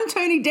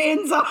Tony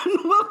Danza,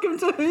 and welcome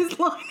to Whose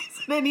Line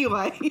Is It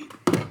Anyway?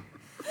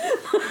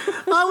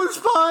 I was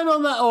fine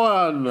on that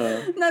one.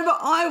 No, but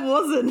I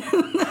wasn't.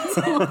 That's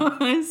why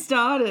I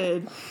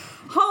started.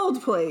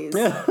 Hold, please.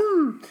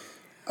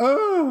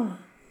 Oh.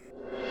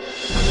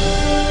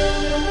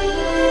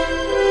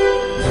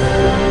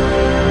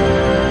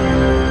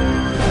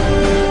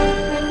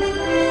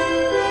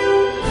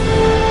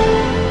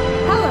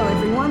 Hello,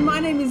 everyone.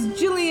 My name is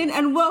Gillian,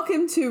 and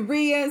welcome to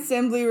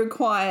Reassembly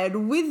Required.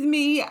 With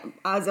me,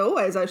 as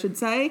always, I should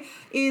say,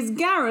 is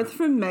Gareth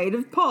from Made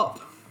of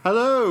Pop.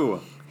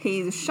 Hello.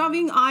 He's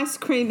shoving ice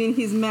cream in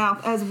his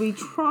mouth as we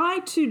try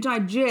to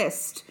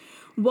digest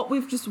what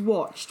we've just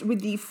watched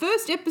with the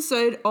first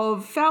episode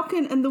of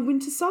Falcon and the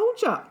Winter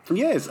Soldier.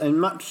 Yes, and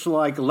much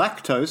like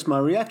lactose, my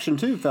reaction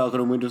to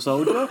Falcon and Winter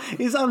Soldier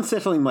is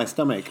unsettling my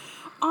stomach.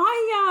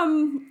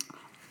 I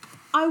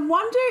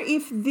wonder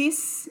if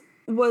this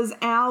was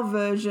our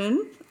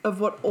version of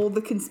what all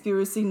the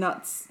conspiracy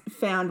nuts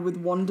found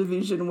with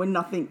WandaVision when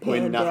nothing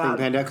panned out.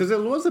 Because there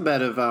was a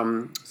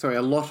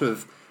lot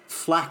of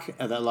flack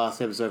at that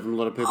last episode from a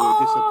lot of people who were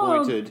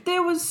disappointed.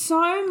 There was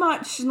so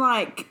much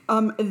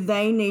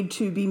they need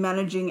to be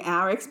managing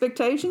our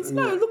expectations.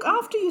 No, look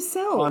after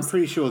yourselves. I'm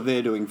pretty sure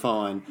they're doing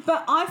fine.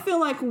 But I feel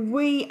like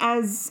we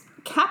as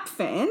Cap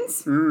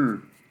fans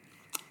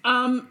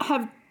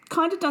have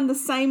kind of done the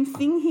same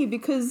thing here,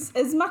 because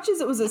as much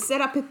as it was a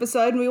setup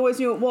episode and we always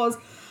knew it was,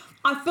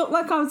 I felt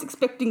like I was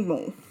expecting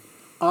more.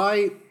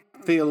 I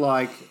feel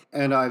like,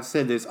 and I've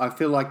said this, I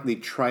feel like the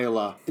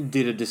trailer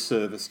did a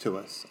disservice to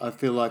us. I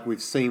feel like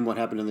we've seen what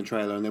happened in the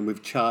trailer and then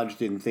we've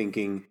charged in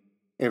thinking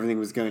everything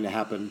was going to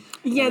happen.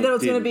 Yeah, that it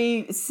was going to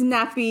be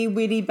snappy,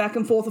 witty, back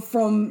and forth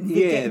from the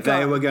get-go.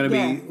 They were going to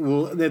be,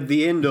 well, at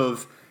the end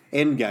of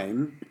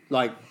Endgame,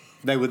 like,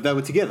 they were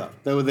together.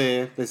 They were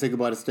there, they said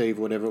goodbye to Steve,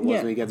 whatever it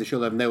was, and he gave the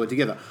shield over, and they were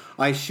together.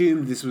 I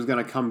assumed this was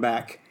going to come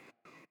back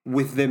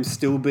with them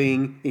still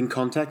being in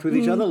contact with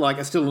each other,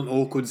 like still an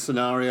awkward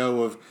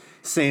scenario of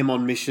Sam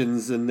on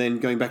missions and then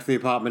going back to the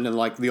apartment and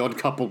like the odd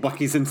couple,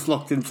 Bucky's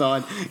locked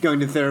inside, going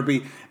to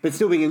therapy, but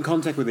still being in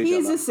contact with each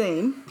other. Here's a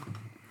scene.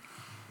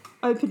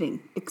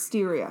 Opening,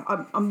 exterior.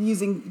 I'm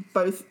using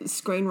both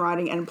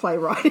screenwriting and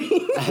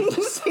playwriting. At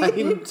the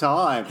same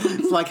time.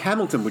 It's like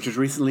Hamilton, which was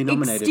recently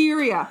nominated.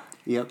 Exterior.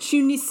 Yep.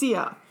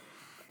 Tunisia.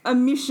 A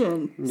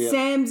mission. Yep.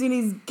 Sam's in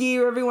his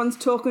gear. Everyone's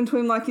talking to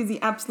him like he's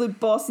the absolute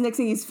boss. Next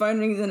thing his phone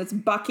rings and it's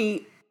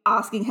Bucky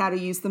asking how to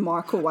use the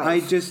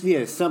microwave.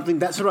 Something,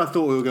 that's what I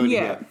thought we were going to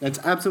get. That's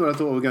absolutely what I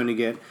thought we were going to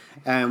get.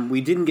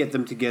 We didn't get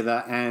them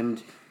together,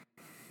 and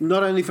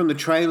not only from the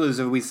trailers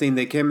have we seen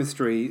their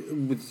chemistry,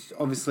 which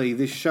obviously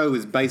this show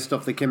is based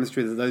off the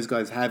chemistry that those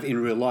guys have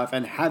in real life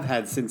and have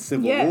had since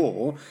Civil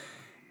War,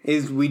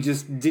 is we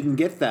just didn't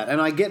get that.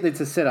 And I get that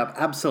it's a setup,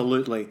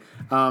 absolutely.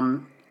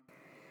 And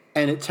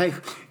it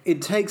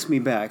takes me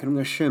back, and I'm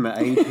going to show my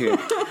age here.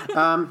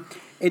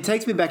 It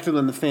takes me back to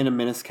when The Phantom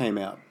Menace came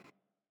out.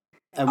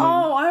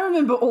 I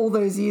remember all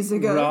those years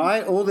ago.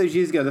 Right, all those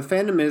years ago, The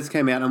Phantom Menace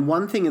came out, and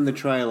one thing in the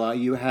trailer,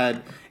 you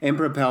had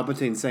Emperor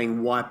Palpatine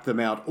saying, wipe them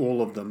out,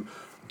 all of them.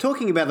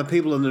 Talking about the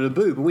people in the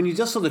Naboo, but when you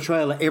just saw the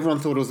trailer,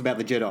 everyone thought it was about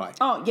the Jedi.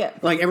 Oh, yeah.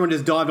 Like, everyone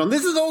just dived on,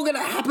 this is all going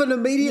to happen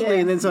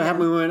immediately, and then so it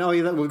happened, we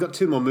went, we've got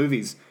 2 more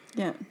movies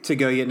to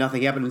go, yet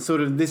nothing happened, and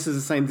sort of, this is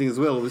the same thing as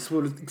well. We're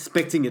sort of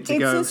expecting it to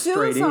go straight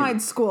in. It's a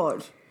Suicide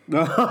Squad.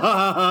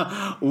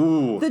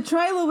 Ooh. The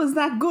trailer was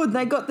that good.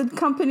 They got the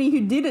company who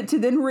did it to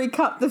then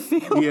recut the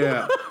film.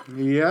 Yeah.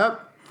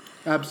 Yep.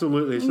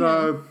 Absolutely.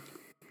 So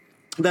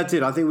that's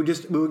it. I think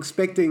we were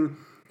expecting.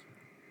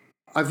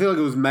 I feel like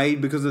it was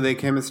made because of their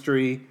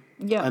chemistry.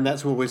 Yeah. And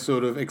that's what we're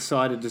sort of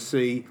excited to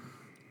see.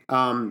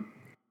 And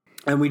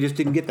we just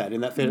didn't get that in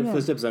that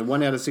first episode.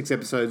 1 out of 6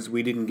 episodes,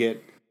 we didn't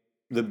get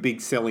the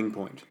big selling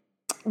point.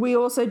 We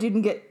also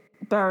didn't get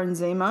Baron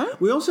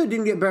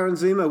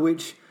Zemo.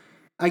 Which,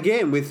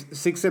 again, with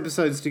 6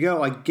 episodes to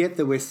go, I get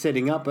that we're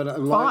setting up, but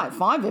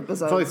five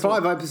episodes. Probably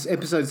 5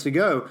 episodes to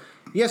go.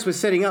 Yes, we're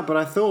setting up, but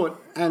I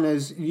thought, and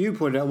as you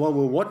pointed out while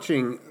we're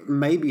watching,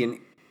 maybe a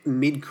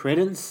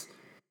mid-credits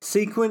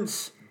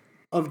sequence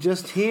of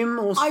just him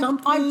or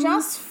something. I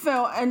just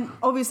felt, and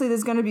obviously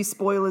there's going to be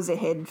spoilers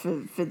ahead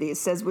for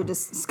this as we're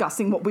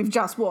discussing what we've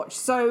just watched.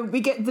 So we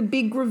get the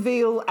big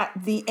reveal at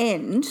the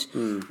end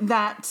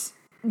that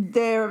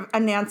they're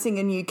announcing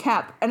a new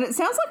Cap, and it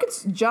sounds like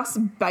it's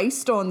just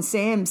based on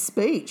Sam's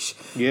speech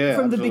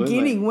from the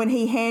beginning when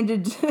he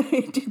did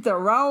the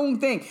wrong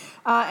thing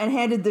and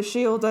handed the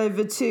shield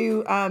over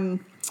to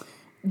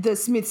the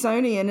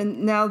Smithsonian,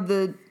 and now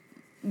the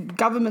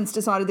government's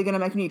decided they're going to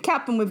make a new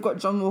Cap, and we've got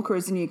John Walker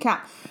as a new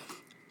Cap.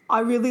 I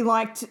really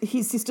liked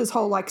his sister's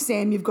whole,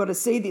 Sam, you've got to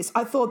see this.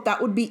 I thought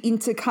that would be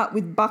intercut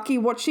with Bucky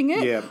watching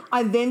it. Yeah.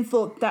 I then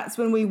thought that's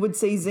when we would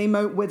see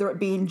Zemo, whether it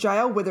be in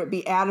jail, whether it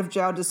be out of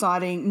jail,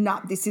 deciding,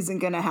 this isn't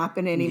going to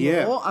happen anymore.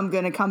 Yeah. I'm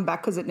going to come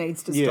back because it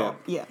needs to stop.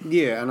 Yeah.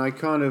 Yeah, and I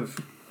kind of...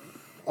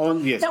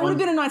 that would have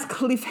been a nice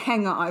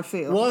cliffhanger, I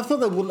feel. Well, I thought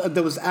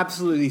that was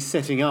absolutely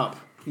setting up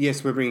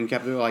yes, we're bringing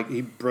Captain, like,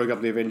 he broke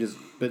up the Avengers,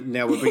 but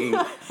now we're bringing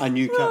a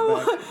new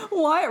Cap back.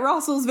 Wyatt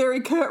Russell's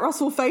very Kurt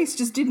Russell face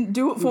just didn't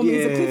do it for me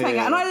as a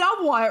cliffhanger. And I love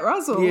Wyatt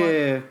Russell.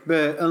 Yeah,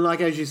 and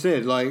like, as you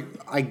said, like,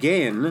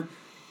 again,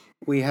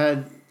 we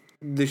had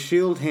the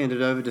shield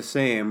handed over to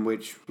Sam,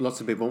 which lots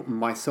of people,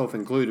 myself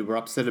included, were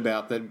upset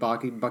about, that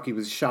Bucky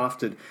was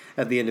shafted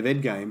at the end of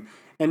Endgame.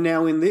 And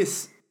now in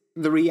this,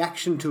 the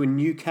reaction to a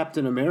new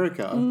Captain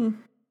America,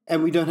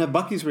 and we don't have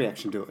Bucky's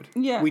reaction to it.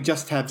 Yeah. We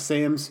just have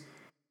Sam's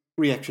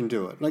reaction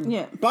to it.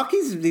 Like,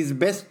 Bucky's his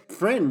best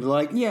friend.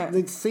 Like,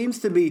 it seems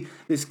to be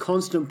this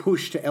constant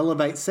push to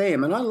elevate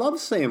Sam, and I love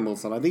Sam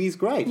Wilson. I think he's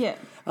great. Yeah.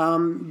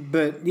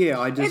 But yeah,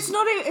 I just...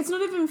 It's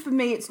not even for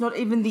me, it's not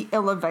even the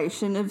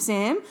elevation of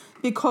Sam,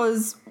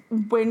 because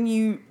when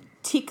you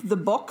tick the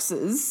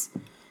boxes,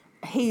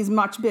 he's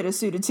much better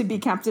suited to be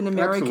Captain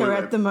America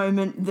at the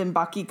moment than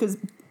Bucky, because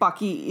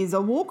Bucky is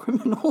a war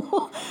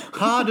criminal.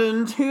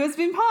 Pardoned. Who has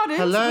been pardoned,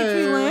 Hello. which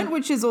we learned,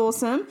 which is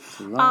awesome.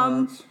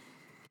 Right.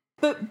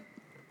 But,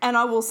 and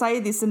I will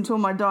say this until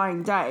my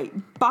dying day,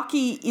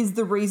 Bucky is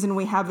the reason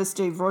we have a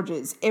Steve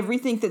Rogers.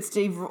 Everything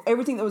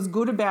that was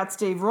good about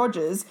Steve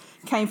Rogers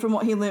came from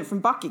what he learnt from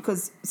Bucky,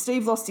 because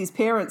Steve lost his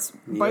parents,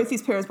 both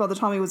his parents, by the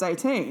time he was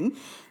 18.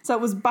 So it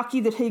was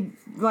Bucky that he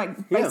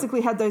basically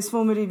had those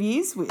formative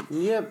years with.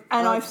 Yep.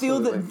 And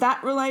absolutely. I feel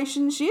that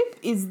relationship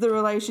is the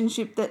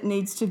relationship that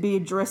needs to be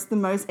addressed the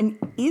most, and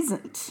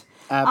isn't.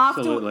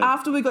 Absolutely.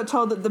 After we got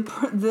told that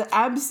the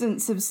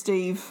absence of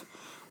Steve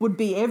would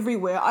be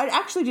everywhere, I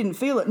actually didn't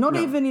feel it. Not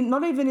even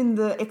in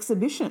the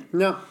exhibition.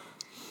 No.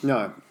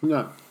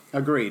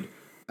 Agreed.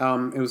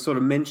 It was sort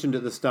of mentioned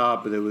at the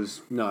start, but there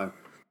was no.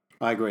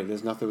 I agree.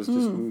 There's nothing. It was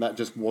just that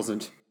just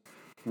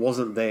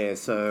wasn't there.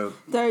 So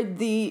though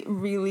the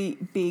really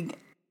big,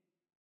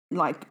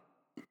 like,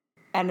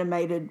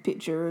 animated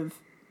picture of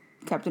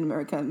Captain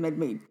America made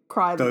me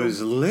cry.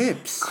 Those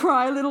lips.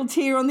 Cry a little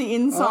tear on the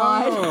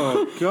inside.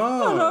 Oh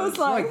God! And I was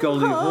like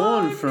Goldie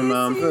Hawn from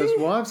miss you. First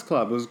Wives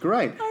Club. It was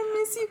great. I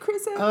miss you,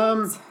 Chris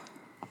Evans.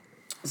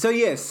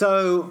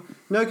 So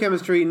no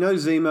chemistry, no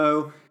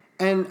Zemo,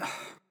 and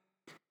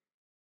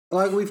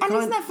like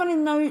isn't that funny?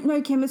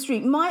 No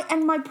chemistry.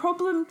 My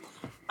problem,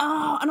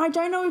 and I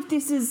don't know if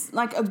this is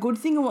like a good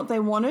thing or what they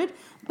wanted,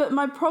 but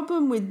my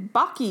problem with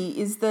Bucky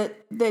is that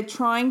they're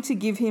trying to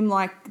give him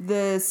like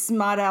the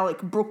smart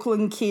aleck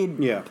Brooklyn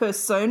kid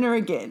persona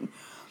again.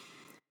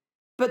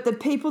 But the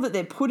people that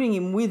they're putting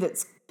him with,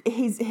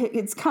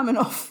 it's coming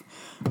off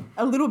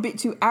a little bit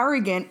too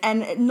arrogant,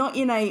 and not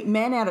in a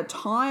man out of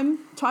time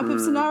type of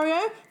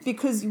scenario,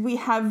 because we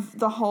have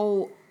the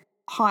whole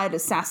hired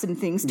assassin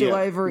thing still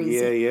over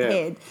his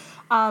head.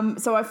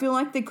 So I feel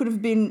like there could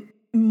have been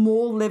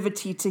more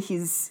levity to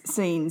his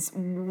scenes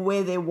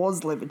where there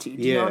was levity.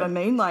 Do you know what I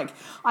mean? Like,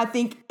 I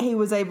think he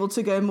was able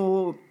to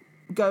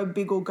go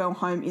big or go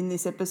home in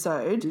this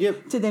episode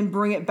to then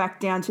bring it back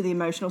down to the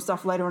emotional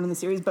stuff later on in the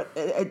series, but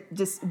it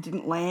just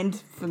didn't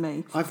land for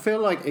me. I feel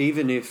like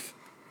even if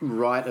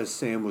right as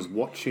Sam was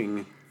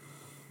watching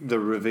the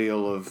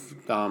reveal of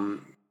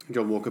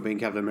John Walker being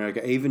Captain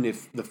America, even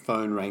if the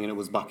phone rang and it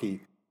was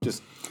Bucky,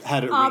 just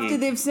had it ringing. After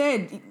they've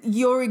said,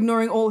 you're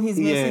ignoring all his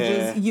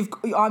messages,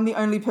 I'm the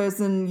only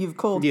person you've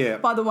called. Yeah.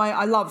 By the way,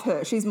 I love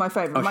her. She's my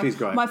favourite. She's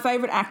great. My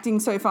favourite acting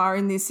so far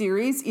in this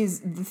series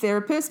is the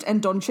therapist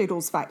and Don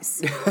Cheadle's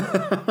face.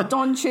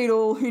 Don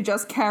Cheadle, who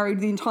just carried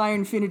the entire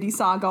Infinity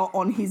Saga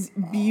on his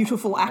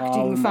beautiful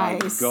acting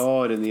face. Oh,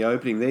 my God. In the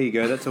opening, there you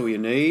go. That's all you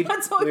need.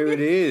 There it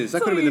is.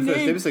 That could have been the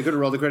first episode. Could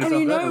have rolled the credits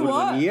and off that. You know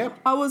what? Yep.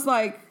 I was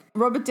like,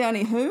 Robert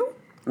Downey who?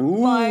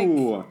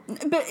 Ooh.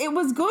 But it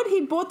was good.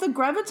 He brought the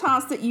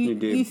gravitas that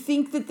you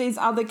think that these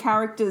other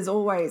characters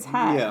always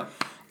had.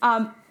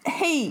 Yeah.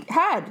 He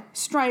had,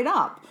 straight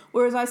up.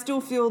 Whereas I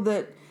still feel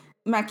that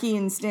Mackie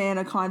and Stan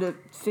are kind of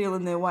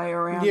feeling their way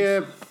around.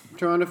 Yeah,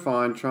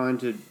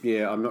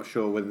 I'm not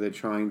sure whether they're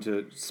trying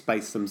to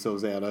space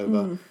themselves out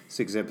over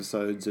 6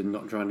 episodes and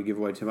not trying to give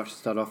away too much to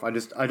start off. I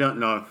don't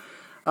know.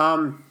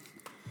 The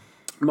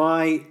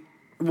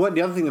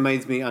other thing that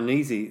makes me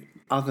uneasy,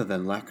 other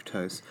than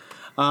lactose,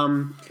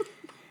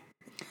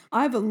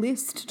 I have a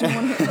list. Do you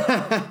want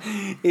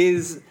to...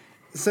 is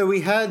so we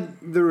had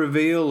the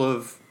reveal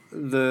of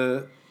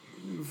the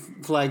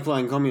flag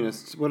flying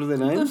communists. What are their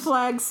names? The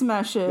Flag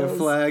Smashers. The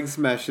Flag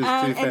Smashers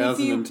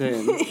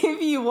 2010.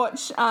 If you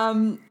watch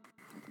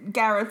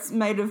Gareth's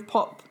Made of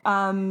Pop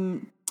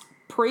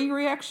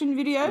pre-reaction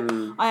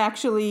video, I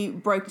actually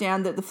broke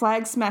down that the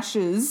Flag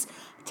Smashers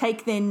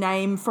take their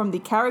name from the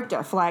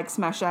character Flag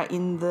Smasher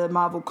in the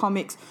Marvel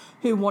Comics,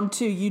 who want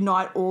to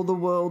unite all the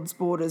world's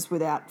borders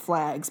without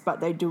flags,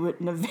 but they do it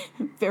in a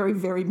very,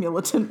 very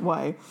militant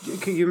way.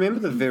 Can you remember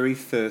the very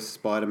first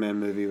Spider-Man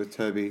movie with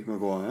Tobey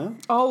Maguire?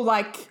 Oh,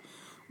 like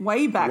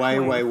way back.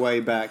 Way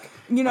back.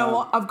 You know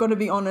what? I've got to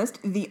be honest.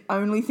 The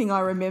only thing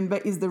I remember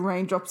is the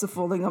raindrops are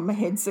falling on my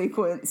head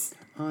sequence.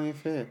 Oh, yeah,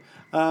 fair.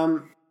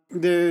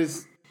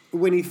 There's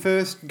when he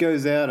first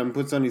goes out and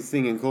puts on his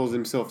thing and calls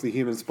himself the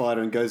Human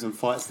Spider and goes and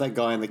fights that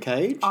guy in the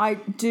cage. I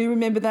do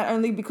remember that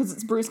only because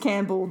it's Bruce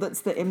Campbell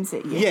that's the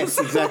MC. Yes,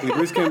 exactly.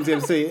 Bruce Campbell's the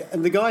MC.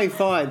 And the guy he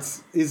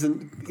fights is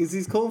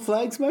he called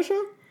Flag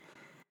Smasher?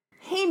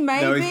 He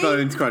may No, be. he's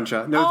Bones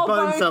Cruncher. No, it's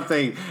Bone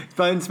something. It's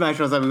Bone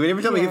Smasher or something.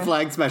 Every time I hear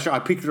Flag Smasher, I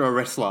picture a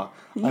wrestler.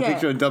 I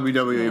picture a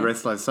WWE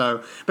wrestler.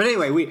 So, but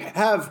anyway, we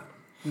have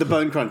the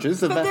Bone Crunchers,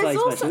 the Flag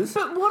Smashers.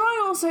 But what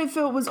I also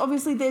felt was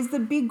obviously there's the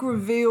big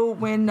reveal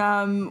when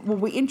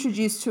we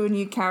introduced to a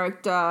new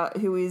character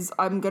who is,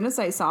 I'm going to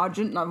say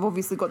Sergeant, and I've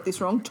obviously got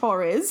this wrong,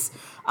 Torres,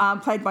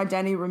 played by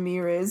Danny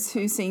Ramirez,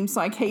 who seems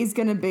like he's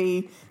going to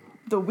be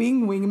the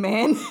wing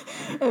man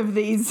of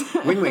these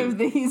of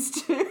these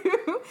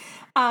two.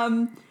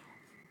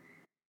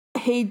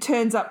 He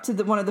turns up to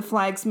one of the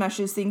Flag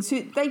Smashers things.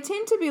 Who they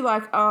tend to be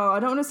like, I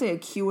don't want to say a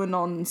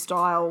QAnon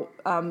style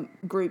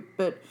group,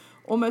 but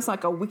almost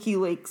like a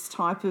WikiLeaks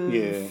type of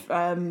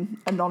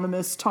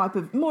anonymous type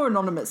of, more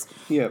anonymous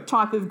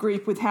type of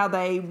group with how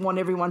they want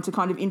everyone to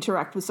kind of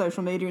interact with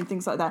social media and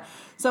things like that.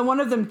 So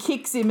one of them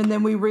kicks him and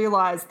then we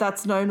realise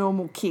that's no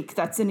normal kick,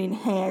 that's an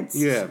enhanced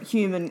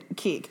human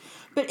kick.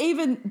 But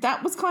even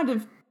that was kind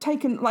of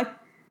taken, like,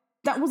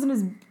 that wasn't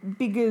as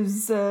big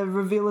as a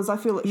reveal as I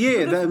feel it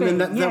should have been.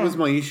 That was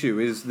my issue,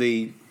 is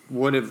the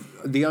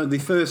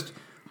first,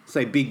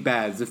 say, big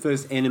bads, the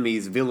first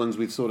enemies, villains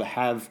we sort of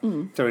have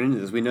thrown into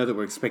this. We know that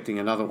we're expecting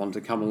another one to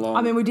come along.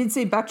 I mean, we did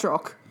see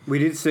Batroc. We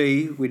did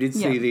see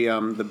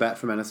the bat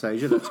from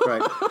Anastasia. That's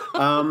great.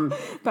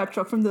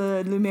 Batroc from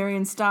the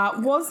Lumerian Star.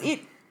 Was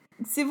it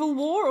Civil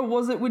War or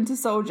was it Winter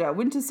Soldier?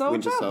 Winter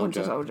Soldier.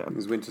 It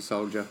was Winter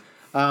Soldier.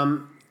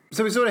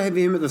 So we sort of have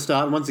him at the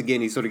start, and once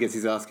again he sort of gets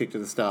his ass kicked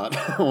at the start,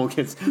 or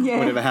gets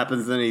whatever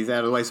happens, then he's out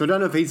of the way. So I don't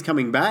know if he's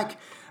coming back,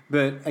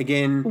 but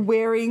again,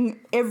 wearing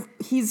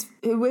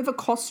whoever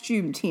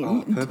costumed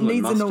him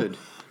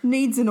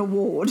needs an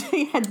award.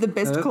 He had the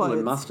best purple clothes.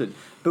 And mustard.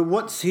 But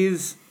what's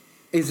his?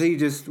 Is he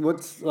just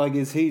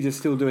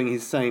still doing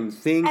his same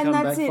thing? And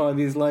come back 5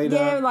 years later?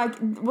 Yeah, like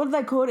what do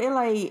they call it?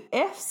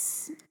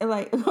 LAX?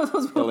 LAX?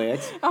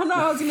 Oh no,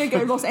 I was going to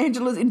go Los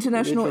Angeles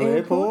International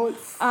Airport.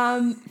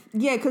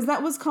 Yeah, because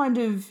that was kind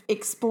of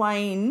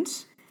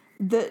explained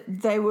that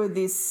they were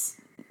this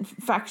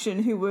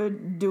faction who were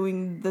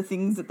doing the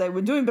things that they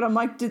were doing, but I'm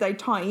like, do they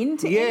tie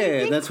into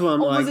anything? Yeah, that's what I'm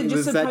like. Or was it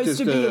just supposed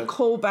to be a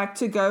callback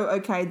to go,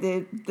 okay,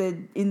 they're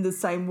in the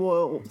same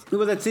world?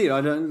 Well, that's it.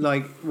 I don't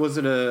like. Was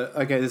it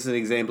this is an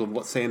example of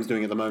what Sam's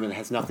doing at the moment that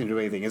has nothing to do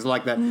with anything. It's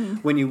like that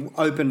when you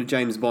open a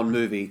James Bond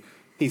movie,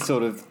 he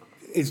sort of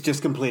is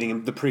just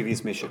completing the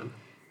previous mission.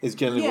 Is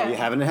generally what you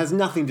have, and it has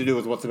nothing to do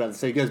with what's about to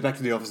say. He goes back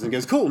to the office and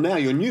goes, cool, now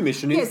your new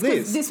mission is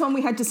this. This one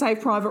we had to save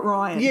Private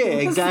Ryan. Yeah,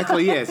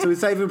 exactly, yeah. So we're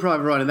saving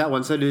Private Ryan in that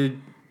one. So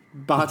did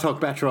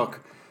Batroc,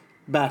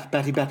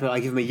 Batty, I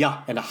give him a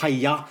ya and a hey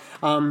ya.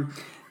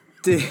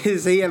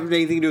 Does he have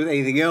anything to do with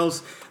anything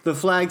else? The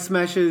Flag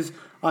Smashers,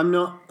 I'm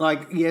not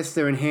like, yes,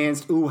 they're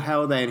enhanced. Ooh,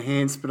 how are they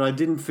enhanced? But I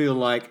didn't feel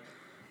like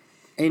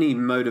any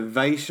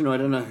motivation. I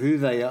don't know who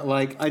they are.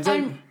 Like, I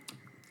don't... And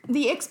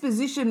the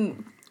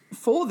exposition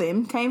for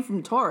them came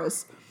from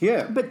Taurus.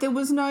 Yeah. But it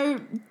was more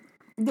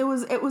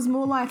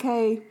like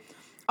you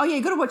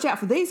got to watch out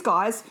for these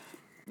guys.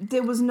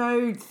 There was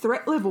no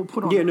threat level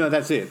put on. Yeah, no,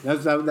 that's it.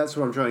 That's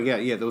what I'm trying to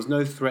get. Yeah, there was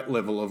no threat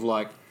level of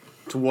like,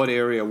 to what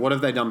area, what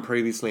have they done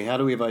previously, how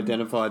do we have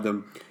identified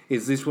them,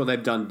 is this what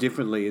they've done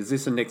differently, is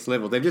this the next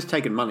level? They've just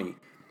taken money,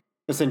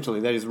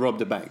 essentially. They just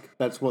robbed a bank.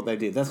 That's what they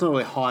did. That's not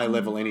really high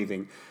level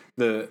anything.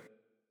 The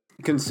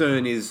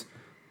concern is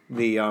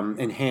the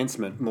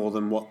enhancement more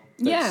than what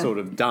they've sort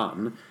of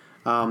done.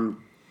 I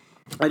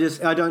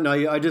don't know.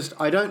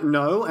 I don't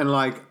know. And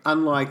like,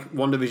 unlike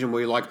WandaVision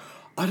where you're like,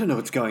 I don't know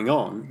what's going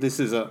on. I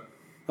don't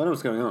know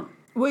what's going on.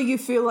 Where you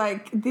feel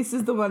like this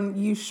is the one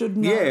you should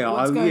know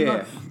what's going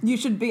on. You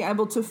should be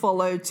able to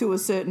follow to a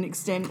certain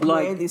extent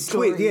like where this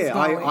story is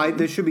going.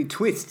 There should be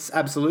twists,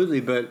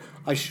 absolutely, but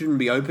I shouldn't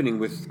be opening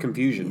with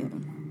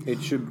confusion.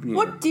 It should.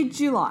 What did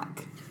you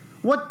like?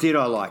 What did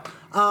I like?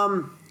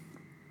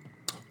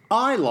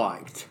 I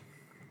liked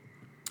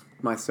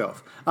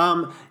myself.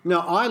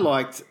 I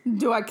liked...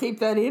 Do I keep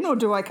that in or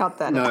do I cut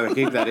that out? No,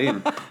 keep that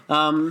in.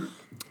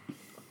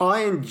 I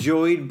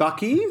enjoyed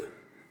Bucky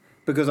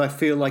because I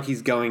feel like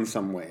he's going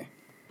somewhere.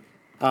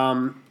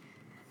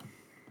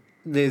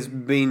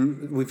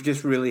 We've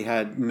just really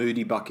had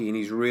moody Bucky and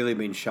he's really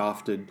been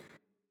shafted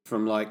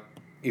from like,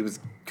 he was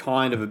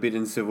kind of a bit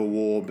in Civil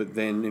War, but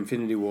then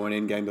Infinity War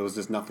and Endgame, there was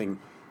just nothing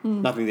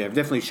there.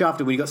 Definitely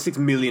shafted when you got 6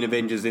 million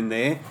Avengers in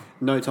there.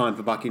 No time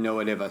for Bucky, no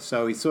whatever.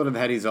 So he sort of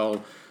had his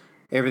old,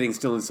 everything's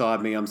still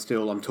inside me, I'm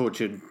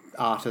tortured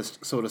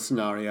artist sort of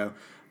scenario.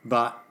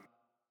 But,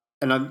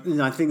 and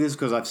I think this is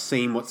because I've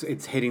seen what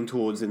it's heading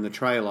towards in the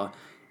trailer,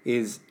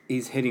 is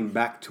he's heading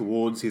back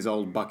towards his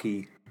old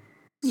Bucky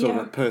sort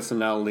of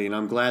personality. And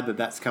I'm glad that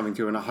that's coming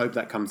through, and I hope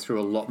that comes through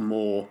a lot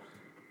more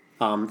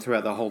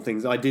throughout the whole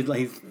thing.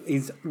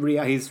 His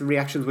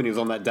reactions when he was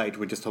on that date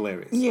were just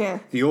hilarious. Yeah.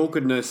 The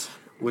awkwardness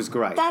was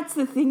great. That's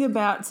the thing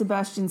about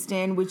Sebastian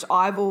Stan, which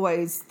I've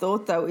always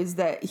thought, though, is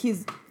that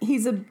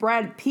he's a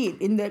Brad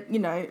Pitt in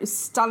that,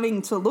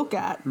 stunning to look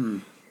at,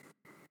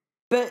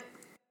 but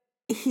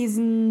he's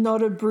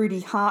not a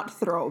broody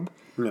heartthrob.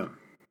 No.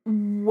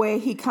 Where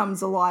he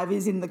comes alive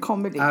is in the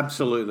comedy.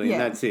 Absolutely,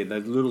 and that's it.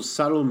 Those little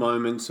subtle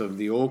moments of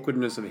the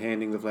awkwardness of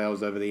handing the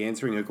flowers over, the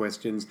answering her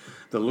questions,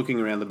 the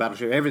looking around the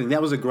battleship, everything.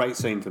 That was a great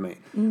scene for me.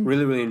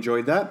 Really, really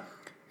enjoyed that.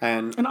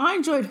 And I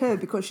enjoyed her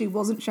because she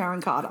wasn't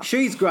Sharon Carter.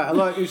 She's great.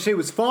 Like, she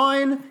was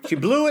fine. She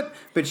blew it,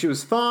 but she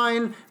was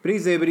fine. But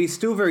he's there, but he's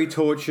still very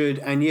tortured.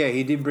 And, yeah,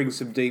 he did bring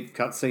some deep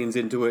cut scenes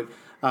into it.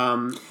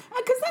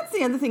 Because that's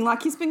the other thing.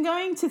 Like, he's been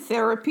going to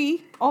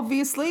therapy,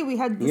 obviously. We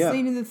had the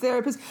scene in the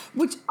therapist,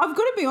 which I've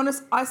got to be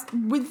honest,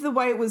 with the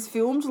way it was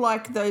filmed,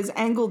 like those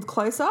angled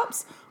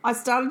close-ups, I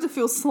started to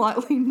feel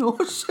slightly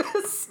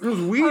nauseous. It was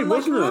weird,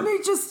 wasn't it?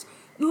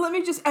 Let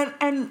me just,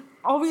 and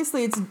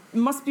obviously it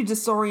must be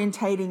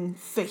disorientating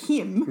for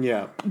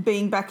him,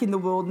 being back in the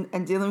world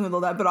and dealing with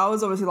all that. But I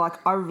was obviously like,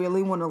 I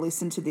really want to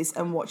listen to this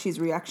and watch his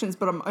reactions,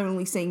 but I'm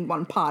only seeing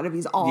one part of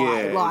his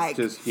eye. Yeah, like,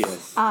 it's just,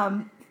 yes.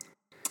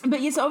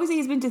 But yes, obviously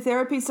he's been to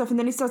therapy and stuff, and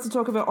then he starts to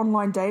talk about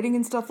online dating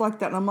and stuff like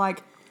that. And I'm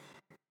like,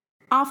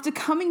 after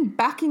coming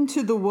back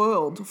into the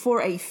world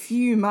for a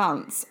few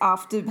months,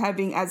 after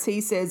having, as he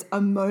says,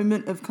 a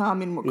moment of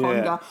calm in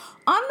Wakanda,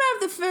 I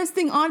don't know if the first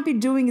thing I'd be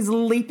doing is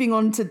leaping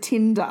onto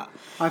Tinder.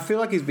 I feel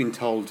like he's been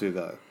told to,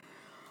 though.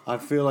 I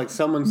feel like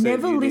someone said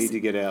you need to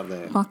get out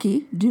there.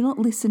 Lucky, do not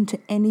listen to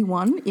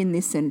anyone in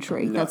this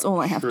century. No, that's all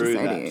I have to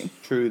say to you.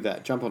 True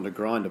that. Jump onto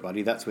Grindr,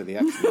 buddy. That's where the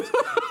action is.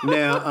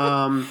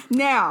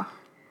 Now,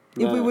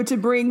 if we were to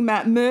bring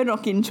Matt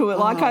Murdock into it,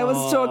 like I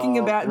was talking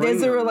about,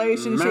 there's a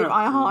relationship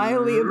I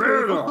highly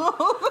approve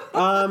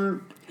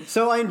of.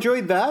 So I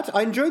enjoyed that.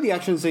 I enjoyed the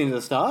action scene at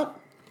the start.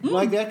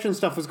 Like, the action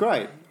stuff was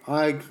great.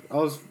 I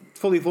was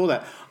fully for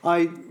that.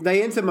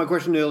 They answered my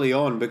question early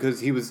on because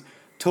he was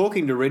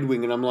talking to Red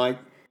Wing, and I'm like,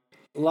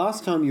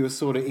 last time you were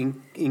sort of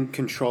in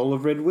control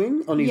of Red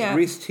Wing. On his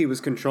wrist, he was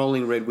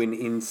controlling Red Wing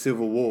in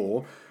Civil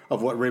War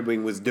of what Red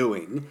Wing was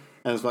doing.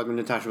 And it's like when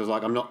Natasha was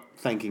like, I'm not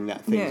thanking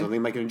that thing, so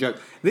I'm making a joke.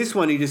 This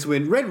one, he just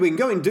went, Red Wing,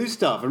 go and do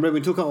stuff. And Red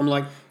Wing took it. I'm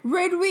like...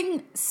 Red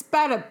Wing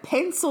spat a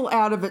pencil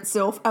out of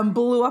itself and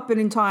blew up an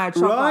entire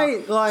chopper.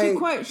 Right, like... To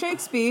quote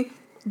Shakespeare,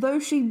 though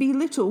she be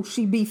little,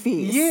 she be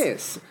fierce.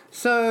 Yes.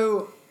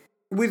 So,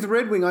 with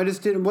Red Wing, I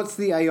just didn't... What's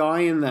the AI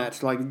in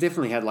that? Like, it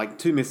definitely had, like,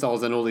 2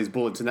 missiles and all these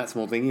bullets and that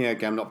small thing. Yeah,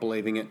 okay, I'm not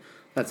believing it.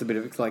 That's a bit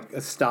of, it's like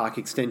a Stark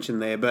extension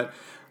there. But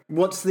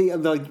what's the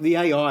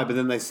AI? But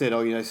then they said,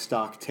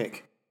 Stark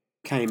tech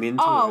came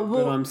into it,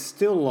 but I'm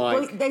still like...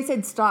 Well, they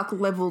said Stark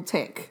level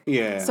tech.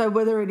 Yeah. So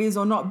whether it is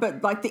or not,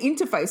 but like the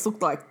interface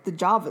looked like the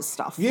Java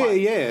stuff.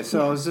 Yeah. So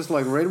I was just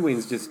like, Red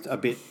Wing's just a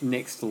bit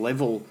next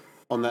level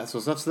on that sort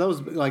of stuff. So that was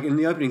like, in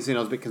the opening scene, I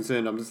was a bit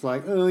concerned. I'm just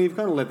like, oh, you've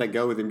kind of let that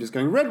go with him, just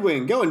going, Red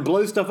Wing, go and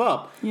blow stuff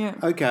up. Yeah.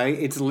 Okay,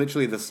 it's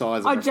literally the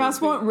size of I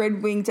just want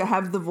Red Wing to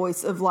have the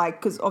voice of like,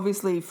 because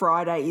obviously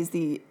Friday is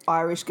the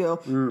Irish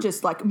girl,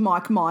 just like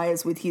Mike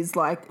Myers with his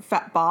like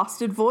fat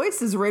bastard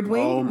voice as Red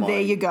Wing. Oh my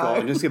there you go.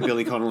 God, just get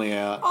Billy Connolly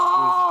out.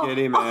 Just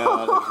get him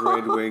out as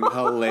Red Wing.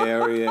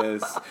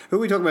 Hilarious. Who are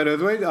we talking about,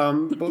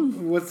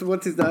 Earthway?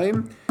 What's his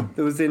name?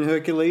 That was in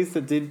Hercules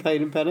that did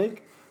Pain and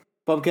Panic?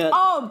 Bobcat.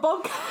 Oh,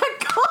 Bobcat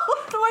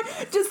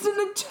Goldthwait. Just an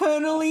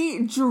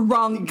eternally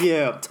drunk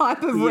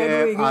type of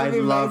Red Wing. I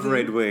love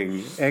Red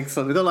Wing.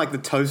 Excellent. We've got like the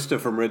toaster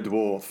from Red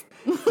Dwarf.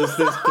 Just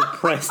this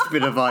depressed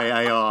bit of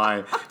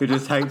AI who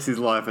just hates his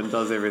life and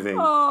does everything.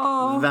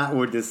 Oh. That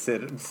would just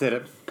set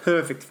it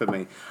perfect for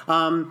me.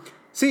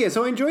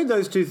 So I enjoyed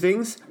those two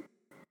things.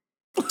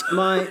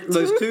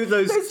 Those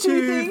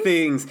two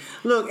things.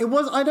 Look,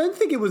 I don't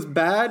think it was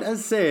bad.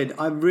 As said,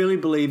 I really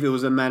believe it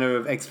was a matter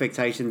of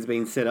expectations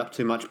being set up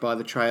too much by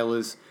the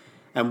trailers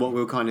and what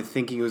we were kind of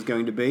thinking it was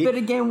going to be. But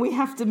again, we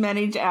have to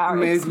manage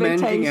our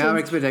expectations. Managing our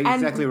expectations,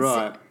 exactly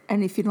right.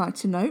 And if you'd like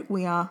to note,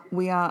 we are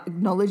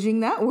acknowledging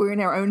that we're in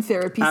our own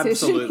therapy session.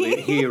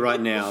 Absolutely, here right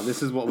now.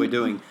 This is what we're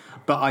doing.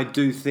 But I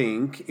do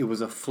think it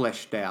was a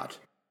fleshed out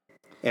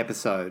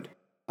episode.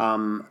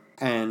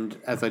 And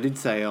as I did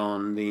say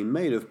on the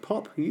Made of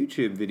Pop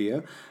YouTube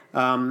video,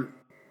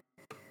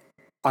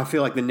 I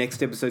feel like the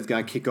next episode's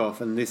going to kick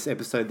off, and this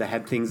episode they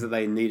had things that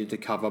they needed to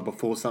cover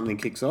before something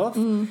kicks off,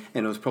 and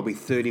it was probably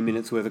 30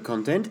 minutes worth of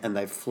content, and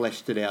they've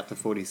fleshed it out to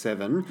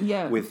 47.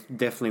 Yeah, with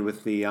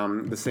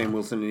the Sam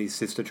Wilson and his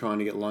sister trying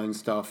to get loan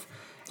stuff,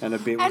 and a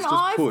bit was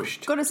just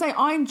pushed. Got to say,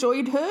 I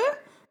enjoyed her.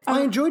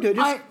 I enjoyed her.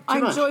 I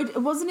enjoyed.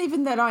 It wasn't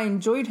even that I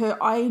enjoyed her.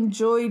 I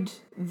enjoyed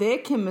their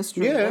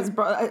chemistry as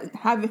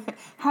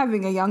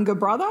having a younger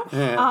brother.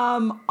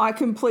 Yeah. I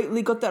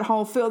completely got that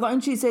whole feel.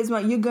 And she says,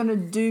 "Mate, you're gonna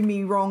do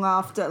me wrong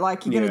after.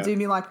 Like you're gonna do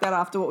me like that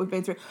after what we've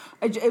been through."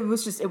 It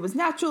was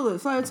natural. It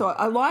was fun. So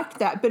I liked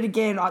that. But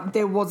again,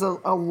 there was a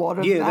lot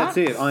of that. Yeah, that's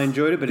it. I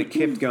enjoyed it, but it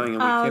kept going,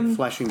 and we kept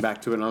flashing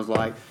back to it. And I was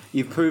like,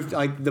 "You've proved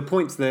the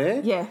point's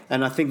there." Yeah.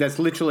 And I think that's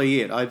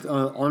literally it. I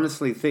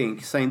honestly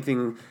think same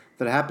thing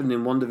that happened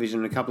in WandaVision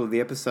in a couple of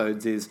the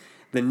episodes is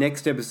the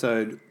next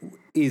episode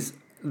is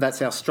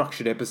that's our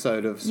structured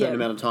episode of a certain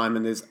amount of time,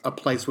 and there's a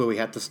place where we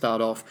had to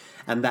start off,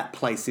 and that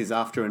place is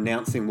after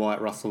announcing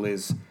Wyatt Russell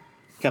is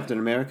Captain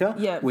America.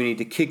 Yeah. We need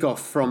to kick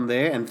off from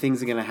there, and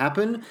things are going to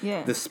happen.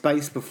 Yeah. The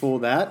space before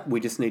that, we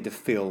just need to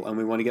fill, and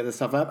we want to get the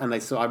stuff up, and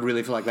I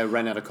really feel like they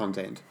ran out of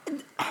content.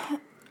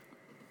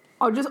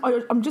 I'm just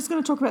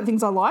going to talk about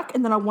things I like,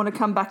 and then I want to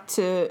come back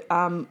to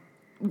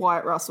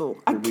Wyatt Russell.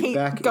 I keep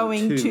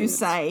going to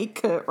say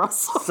Kurt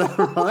Russell. So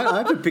I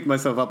have to pick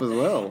myself up as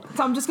well.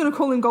 So I'm just going to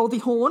call him Goldie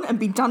Hawn and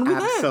be done with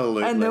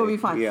Absolutely. it, and they'll be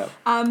fine. Yeah.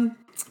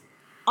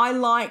 I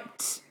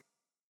liked.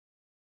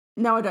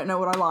 No, I don't know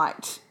what I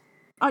liked.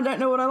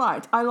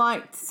 I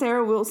liked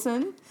Sarah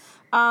Wilson.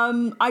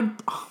 I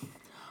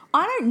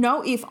don't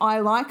know if I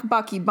like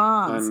Bucky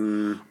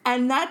Barnes,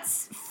 and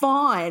that's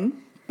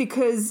fine.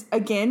 Because,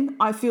 again,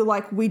 I feel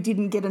like we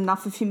didn't get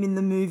enough of him in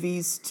the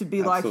movies to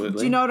be like, do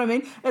you know what I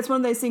mean? It's one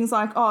of those things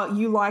like, oh,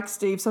 you like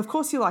Steve, so of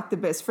course you like the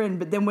best friend.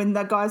 But then when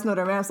that guy's not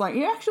around, it's like,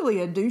 you're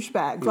actually a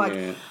douchebag.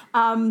 Like,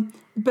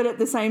 but at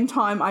the same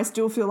time, I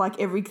still feel like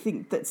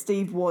everything that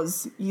Steve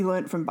was, you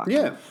learnt from Bucky.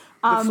 Yeah.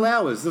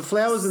 The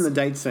flowers in the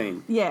date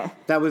scene. Yeah.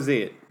 That was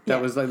it.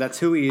 That was like, that's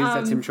who he is.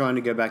 That's him trying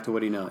to go back to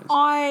what he knows.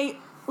 I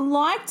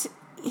liked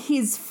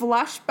his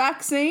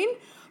flashback scene.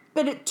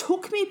 But it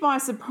took me by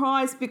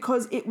surprise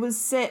because it was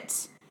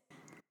set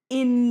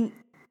in,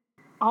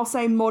 I'll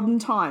say, modern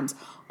times.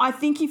 I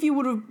think if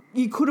you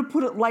could have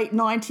put it late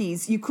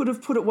 90s, you could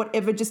have put it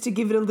whatever just to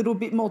give it a little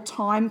bit more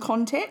time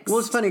context. Well,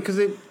 it's funny because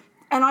and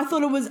I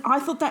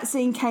thought that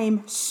scene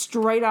came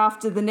straight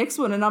after the next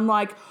one, and I'm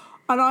like,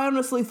 and I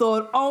honestly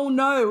thought, oh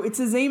no, it's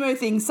a Zemo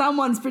thing.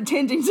 Someone's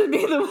pretending to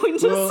be the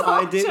Winter Soldier.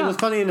 I did. It was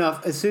funny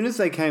enough. As soon as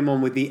they came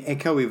on with the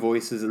echoey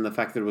voices and the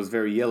fact that it was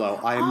very yellow,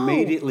 I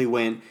immediately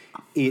went,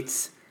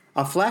 it's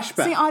a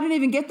flashback. See, I didn't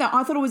even get that.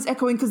 I thought it was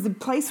echoing because the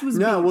place was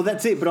big. Well,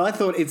 that's it. But I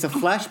thought it's a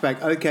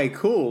flashback. Okay,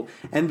 cool.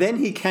 And then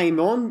he came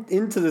on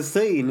into the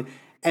scene,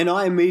 and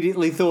I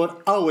immediately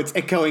thought, oh, it's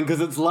echoing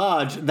because it's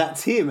large.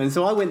 That's him. And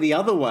so I went the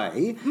other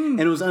way, and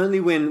it was only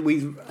when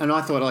and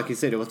I thought, like you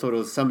said, I thought it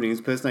was somebody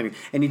who's personating.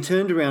 And he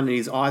turned around and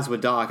his eyes were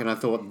dark, and I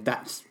thought,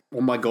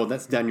 oh my God,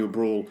 that's Daniel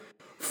Bruhl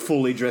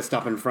fully dressed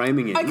up and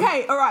framing him.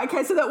 Okay, all right,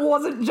 okay, so that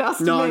wasn't just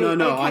No.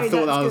 Okay, I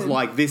thought I was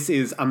like, this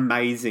is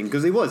amazing.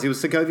 Because he was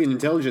Sokovian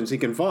intelligence, he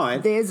can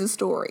fight. There's a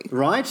story.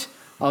 Right?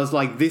 I was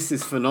like, this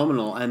is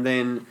phenomenal. And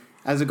then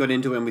as I got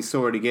into it and we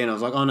saw it again, I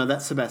was like, oh no,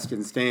 that's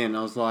Sebastian Stan.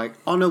 I was like,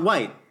 oh no,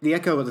 wait, the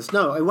echo at the...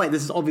 No, wait,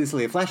 this is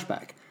obviously a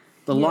flashback.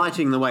 The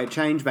lighting, the way it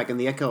changed back and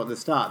the echo at the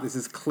start, this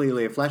is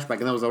clearly a flashback,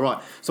 and that was all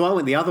right. So I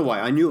went the other way.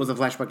 I knew it was a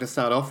flashback to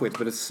start off with,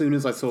 but as soon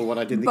as I saw what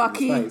I did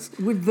Bucky in his face...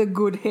 with the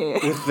good hair.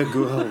 With the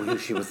good... Oh,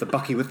 she was the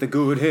Bucky with the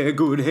good hair,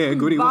 good hair,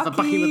 good. He was the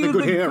Bucky with the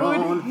good hair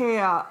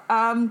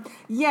on.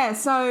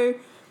 So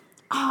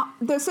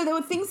there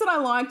were things that I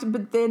liked,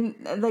 but then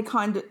they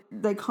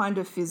kind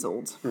of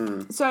fizzled.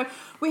 So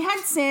we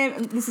had Sam,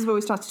 and this is where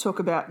we start to talk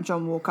about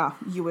John Walker,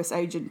 US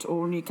agent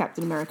or new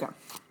Captain America.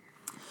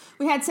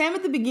 We had Sam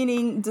at the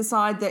beginning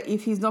decide that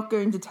if he's not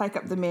going to take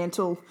up the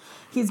mantle,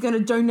 he's going to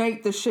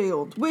donate the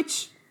shield,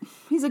 which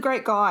he's a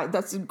great guy.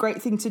 That's a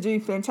great thing to do.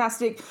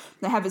 Fantastic.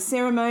 They have a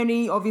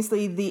ceremony,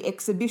 obviously the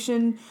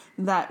exhibition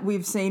that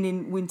we've seen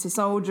in Winter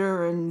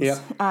Soldier and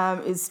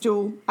is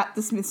still at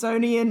the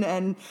Smithsonian,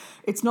 and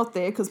it's not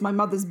there because my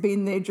mother's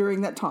been there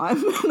during that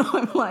time. And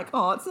I'm like,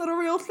 oh, it's not a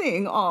real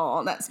thing.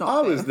 Oh, that's not fair.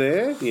 I was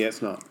there. Yeah,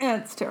 it's not. Yeah,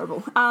 it's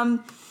terrible.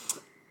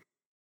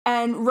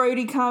 And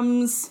Rhodey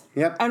comes,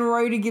 and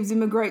Rhodey gives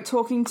him a great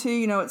talking to.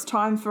 You know, it's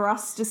time for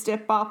us to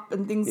step up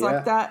and things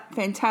like that.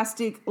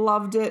 Fantastic.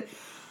 Loved it.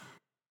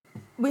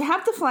 We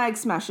have the flag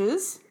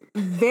smashers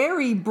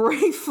very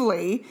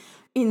briefly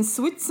in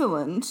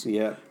Switzerland.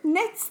 Yeah.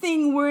 Next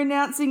thing, we're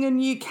announcing a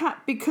new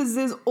cap because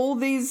there's all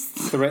these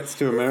threats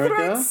to America.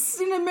 Threats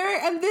in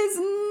America, and there's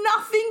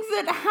nothing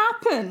that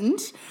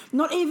happened,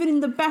 not even in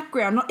the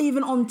background, not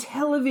even on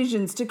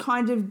televisions to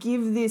kind of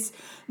give this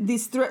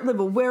threat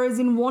level. Whereas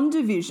in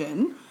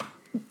WandaVision,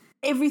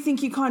 everything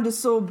you kind of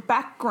saw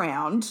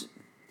background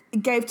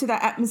gave to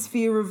that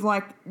atmosphere of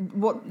like,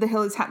 what the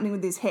hell is happening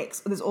with this hex?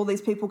 There's all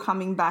these people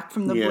coming back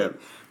from the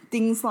blip,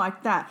 things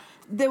like that.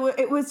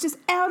 It was just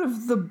out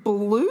of the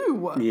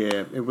blue.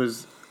 Yeah, it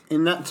was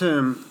in that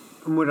term.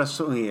 What I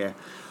saw, And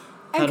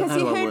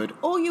because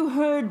all you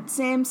heard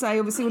Sam say,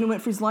 obviously when he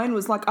went for his loan,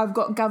 was like, "I've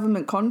got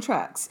government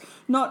contracts,"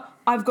 not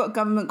 "I've got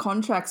government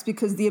contracts,"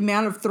 because the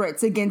amount of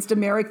threats against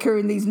America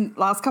in these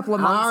last couple of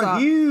months are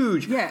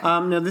huge. Yeah.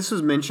 Now this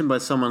was mentioned by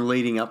someone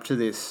leading up to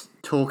this,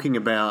 talking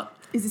about.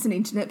 Is this an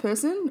internet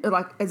person? Or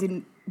like, as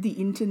in the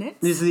internet?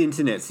 This is the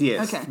internet,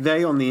 yes. Okay.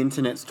 They on the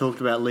internet's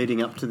talked about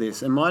leading up to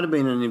this. It might have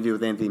been an interview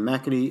with Anthony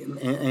Mackie.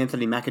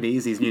 Anthony Mackie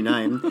is his new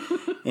name.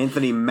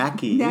 Anthony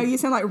Mackie. Now you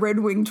sound like Red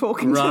Wing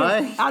talking to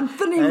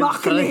Anthony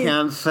Mackie.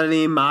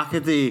 Anthony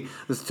Mackie.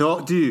 Let's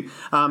talk to you.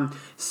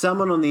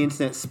 Someone on the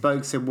internet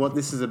said what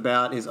this is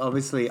about is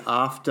obviously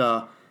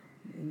after,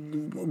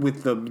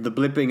 with the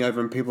blip being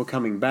over and people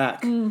coming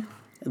back,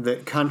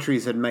 that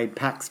countries had made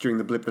pacts during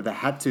the blip that they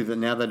had to, that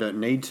now they don't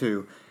need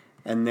to.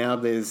 And now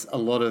there's a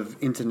lot of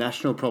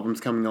international problems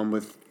coming on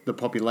with the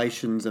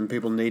populations and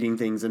people needing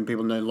things and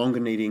people no longer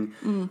needing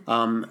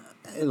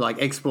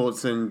like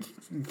exports and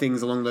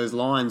things along those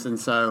lines. And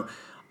so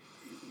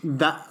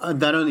that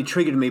only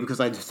triggered me because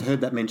I just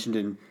heard that mentioned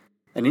in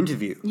an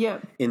interview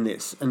in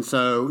this. And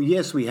so,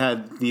 yes, we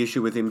had the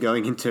issue with him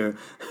going into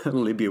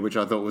Libya, which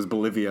I thought was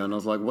Bolivia, and I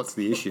was like, what's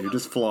the issue?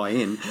 Just fly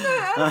in.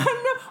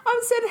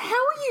 I said, how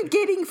are you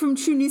getting from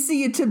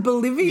Tunisia to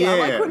Bolivia?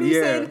 Like when you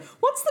said,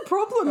 what's the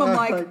problem? I'm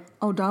like,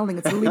 oh, darling,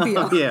 it's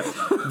Libya.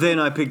 Then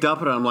I picked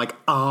up on it. I'm like,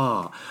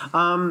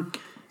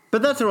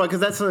 but that's all right because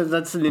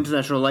that's an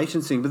international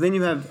relations thing. But then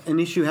you have an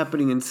issue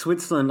happening in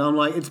Switzerland. I'm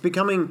like, it's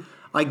becoming...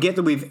 I get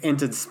that we've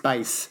entered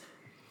space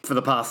for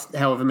the past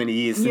however many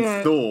years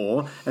since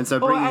Thor, and so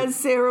or as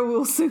Sarah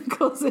Wilson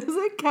calls it,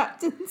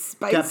 Captain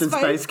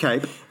Space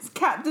Cape.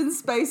 Captain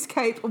Space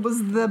Cape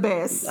was the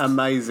best.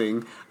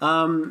 Amazing.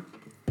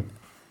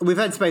 We've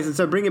had space, and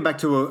so bringing it back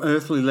to an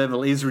earthly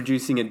level is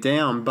reducing it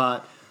down.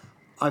 But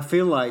I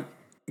feel like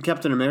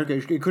Captain America,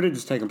 it could have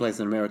just taken place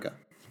in America.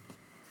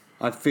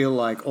 I feel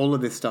like all of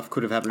this stuff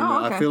could have happened.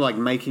 I feel like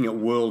making it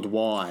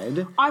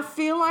worldwide. I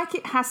feel like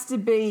it has to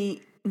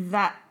be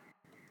that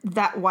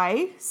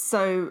way.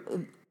 So,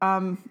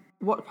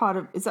 what part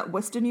of... Is that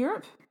Western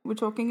Europe we're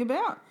talking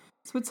about?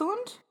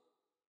 Switzerland?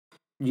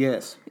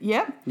 Yes.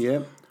 Yep.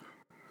 Yep.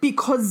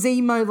 Because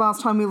Zemo,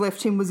 last time we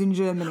left him, was in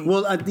Germany.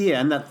 Well,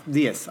 and that...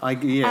 Yes, I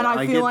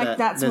feel like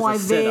that's why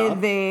they're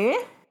there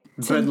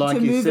to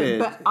move it.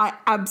 But I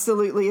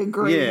absolutely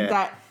agree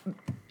that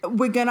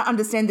we're going to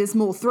understand there's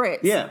more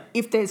threats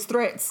if there's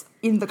threats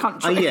in the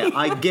country.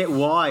 I get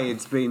why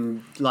it's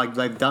been... Like,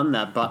 they've done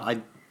that, but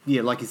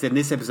like you said, in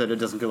this episode, it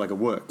doesn't feel like it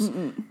works.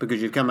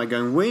 Because you've come out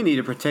going, we need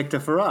a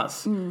protector for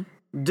us. Do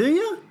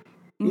you?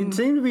 You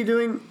seem to be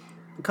doing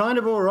kind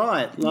of all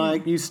right.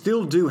 Like, you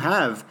still do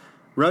have...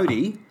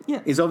 Rhodey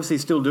is obviously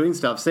still doing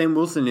stuff. Sam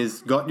Wilson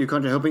has got your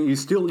contract helping. You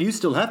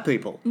still have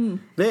people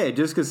there.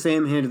 Just because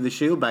Sam handed the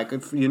shield back,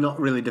 if you're not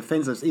really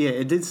defensive. Yeah,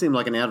 it did seem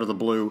like an out of the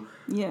blue.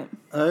 Yeah.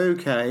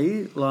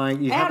 Okay, like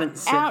you haven't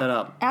set that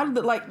up. Out of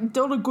the, like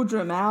Donna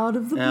Goodrum, out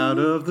of the blue. Out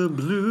of the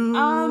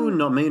blue.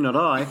 Not me, not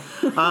I.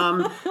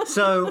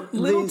 So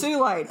little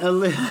too late.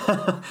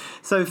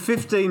 So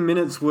 15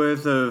 minutes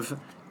worth of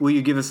will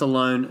you give us a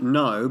loan?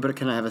 No, but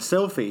can I have a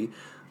selfie?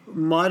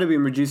 Might have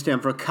been reduced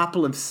down for a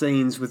couple of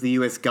scenes with the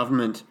US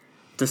government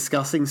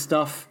discussing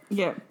stuff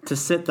to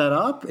set that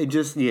up. It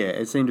just,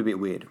 it seemed a bit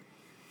weird.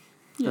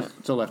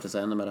 That's all I have to say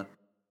on the matter.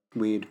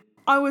 Weird.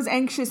 I was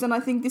anxious, and I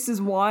think this is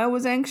why I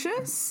was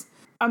anxious.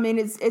 I mean,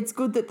 it's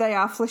good that they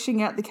are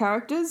fleshing out the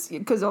characters,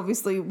 because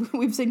obviously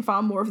we've seen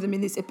far more of them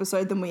in this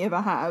episode than we ever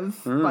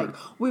have. Like,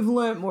 we've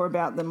learnt more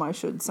about them, I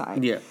should say.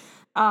 Yeah.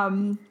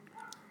 And,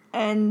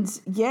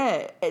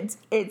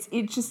 it's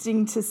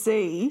interesting to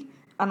see...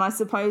 And I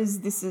suppose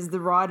this is the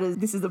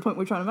point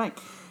we're trying to make,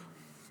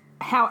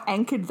 how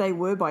anchored they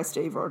were by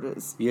Steve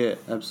Rogers. Yeah,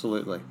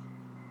 absolutely.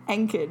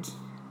 Anchored.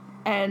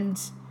 And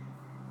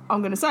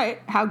I'm going to say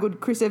it, how good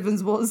Chris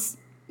Evans was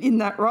in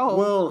that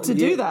role to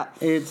do that.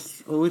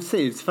 It's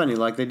funny,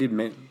 like they did,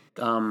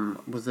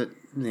 was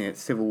it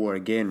Civil War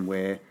again,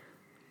 where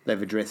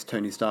they've addressed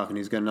Tony Stark and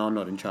he's going, no, I'm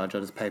not in charge,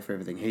 I just pay for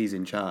everything. He's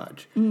in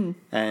charge.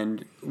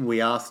 And we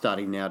are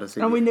starting now to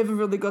see... And we never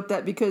really got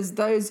that because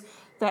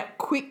that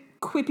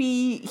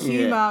quippy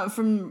humour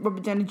from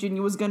Robert Downey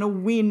Jr. was going to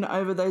win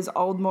over those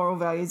old moral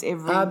values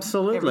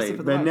Absolutely.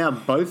 But now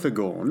both are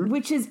gone.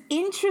 Which is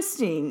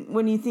interesting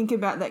when you think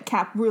about that.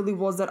 Cap really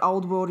was that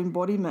old world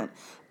embodiment.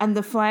 And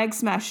the Flag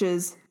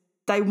Smashers,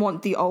 they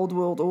want the old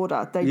world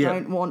order. They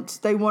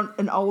want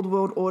an old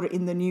world order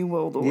in the new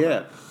world order.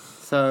 Yeah.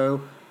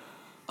 So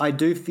I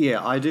do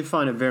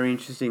find it very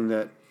interesting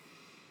that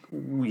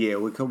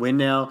we're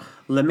now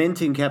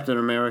lamenting Captain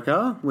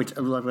America, which,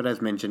 like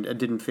as mentioned, it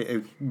didn't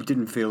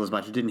feel as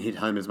much. It didn't hit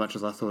home as much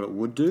as I thought it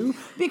would do.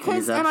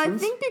 Because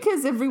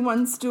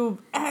everyone's still,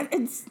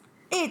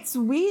 it's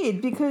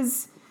weird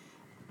because,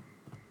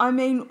 I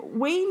mean,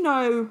 we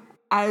know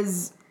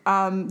as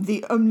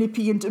the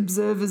omniscient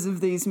observers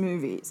of these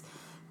movies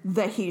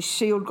that his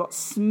shield got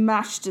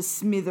smashed to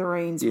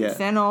smithereens with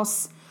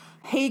Thanos.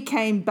 He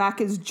came back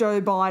as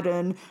Joe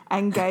Biden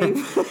and gave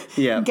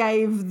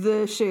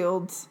the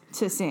shield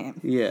to Sam.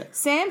 Yeah.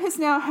 Sam has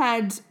now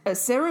had a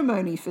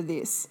ceremony for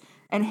this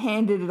and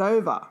handed it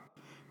over.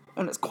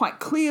 And it's quite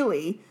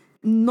clearly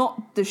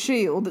not the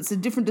shield. It's a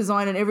different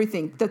design and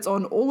everything that's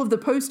on all of the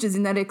posters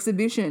in that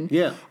exhibition.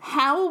 Yeah.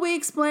 How are we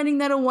explaining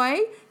that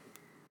away?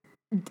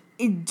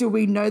 Do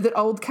we know that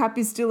old Cap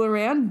is still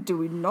around? Do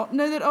we not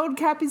know that old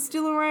Cap is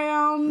still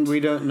around? We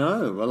don't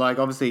know. Like,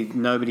 obviously,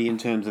 nobody in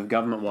terms of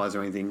government-wise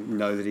or anything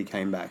know that he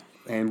came back.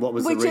 And what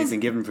was the reason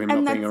given for him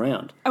not being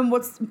around?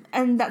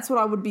 And that's what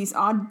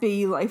I'd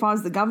be like, if I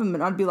was the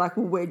government, I'd be like,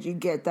 well, where'd you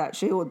get that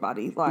shield,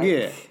 buddy?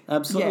 Like,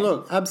 absolutely. Yeah.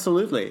 Look,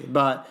 absolutely.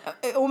 But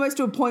almost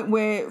to a point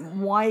where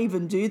why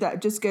even do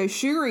that? Just go,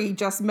 Shuri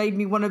just made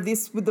me one of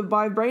this with the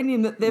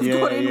vibranium that they've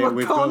got in Wakanda.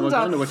 We've got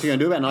Wakanda. What you going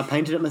to do about it? And I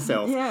painted it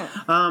myself. Yeah.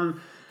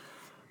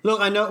 Look,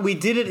 I know we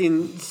did it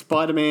in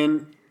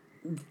Spider-Man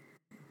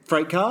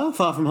Freight Car,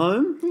 Far From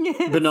Home,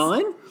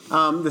 Benign.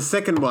 The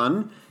second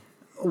one,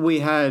 we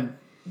had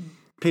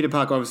Peter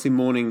Parker obviously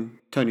mourning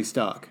Tony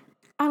Stark.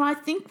 And I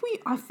think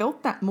I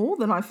felt that more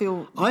than I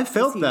feel. I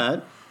felt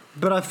that,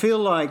 but I feel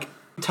like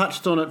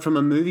touched on it from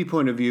a movie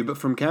point of view, but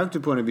from character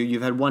point of view,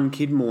 you've had one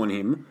kid mourn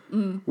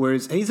him,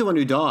 whereas he's the one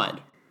who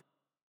died.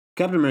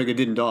 Captain America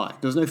didn't die.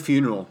 There was no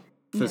funeral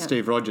for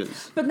Steve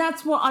Rogers. But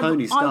that's what I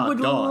would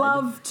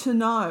love to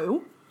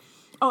know.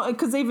 Oh,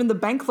 because even the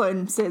bank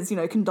loan says,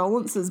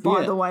 condolences,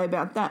 by the way,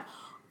 about that.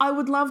 I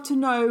would love to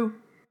know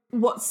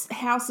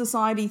how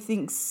society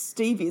thinks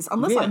Steve is,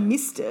 unless I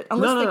missed it,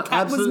 unless the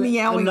cat was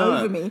meowing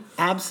over me.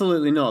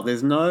 Absolutely not. There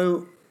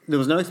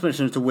was no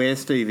explanation as to where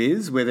Steve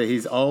is, whether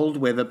he's old,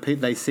 whether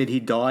they said he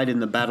died in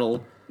the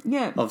battle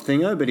of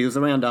Thingo, but he was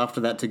around after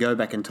that to go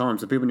back in time,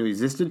 so people knew he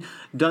existed.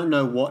 Don't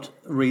know what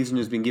reason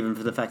has been given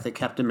for the fact that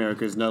Captain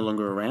America is no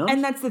longer around.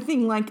 And that's the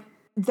thing,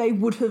 they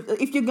would have,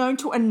 if you're going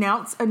to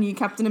announce a new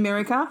Captain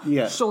America,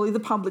 surely the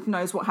public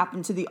knows what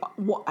happened to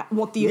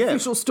what the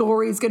official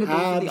story is going to be for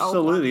the old one.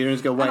 Absolutely. You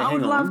just go, wait, hang on. I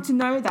would love to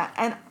know that.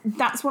 And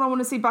that's what I want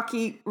to see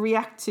Bucky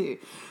react to.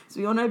 So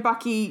we all know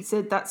Bucky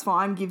said, that's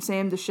fine, give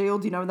Sam the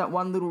shield, that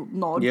one little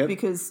nod,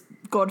 because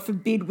God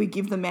forbid we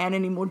give the man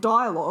any more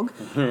dialogue.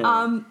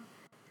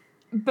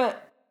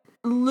 But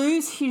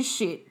lose his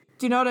shit.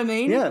 Do you know what I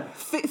mean? Yeah.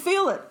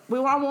 Feel it.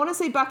 I want to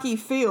see Bucky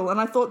feel,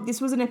 and I thought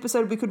this was an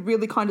episode we could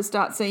really kind of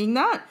start seeing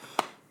that.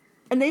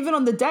 And even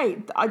on the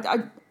date,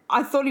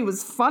 I thought he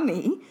was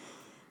funny,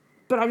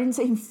 but I didn't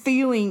see him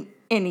feeling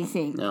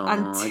anything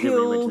until he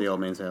went to the old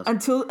man's house.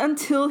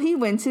 Until he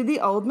went to the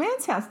old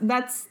man's house.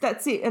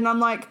 That's it. And I'm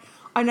like,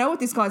 I know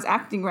what this guy's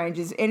acting range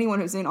is. Anyone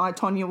who's seen I,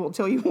 Tonya will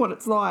tell you what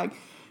it's like.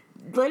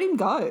 Let him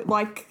go.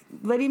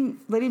 Let him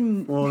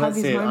have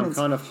his moments.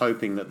 I'm kind of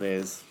hoping that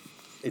it's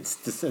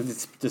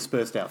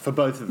dispersed out for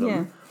both of them.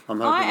 Yeah. I'm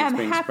hoping it's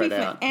being spread out.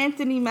 I am happy for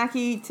Anthony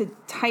Mackie to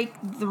take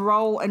the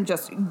role and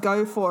just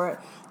go for it,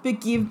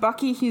 but give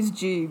Bucky his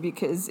due,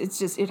 because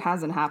it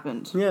hasn't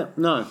happened. Yeah,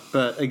 no,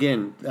 but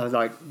again,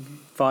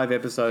 5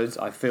 episodes,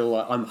 I feel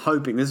like I'm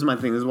hoping, this is my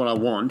thing, this is what I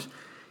want,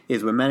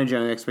 is we're managing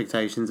our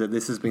expectations that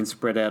this has been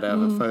spread out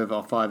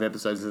over 5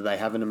 episodes, that they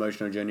have an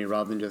emotional journey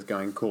rather than just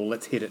going, cool,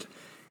 let's hit it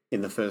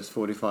in the first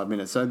 45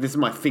 minutes. So this is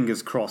my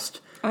fingers crossed.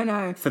 I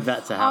know. For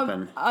that to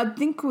happen. I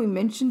think we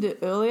mentioned it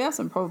earlier,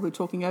 so I'm probably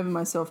talking over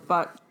myself,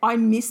 but I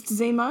missed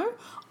Zemo.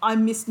 I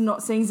missed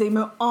not seeing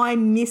Zemo. I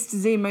missed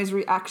Zemo's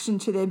reaction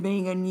to there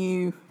being a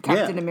new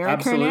Captain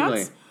America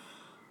announced.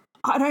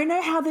 I don't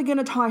know how they're going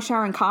to tie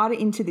Sharon Carter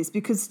into this,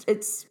 because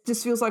it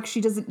just feels like she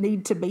doesn't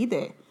need to be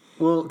there.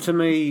 Well, to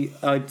me,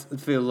 I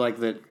feel like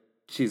that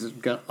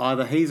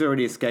either he's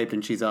already escaped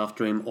and she's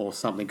after him or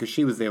something, because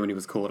she was there when he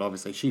was caught,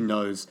 obviously. She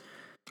knows.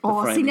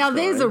 See, now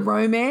there's a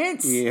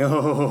romance. Yeah,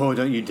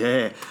 don't you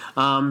dare.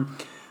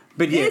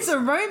 But yes. There's a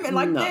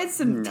romance, there's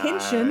some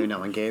tension. No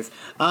one cares.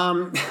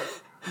 So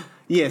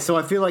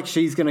I feel like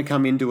she's going to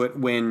come into it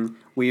when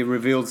we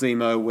reveal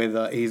Zemo,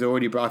 whether he's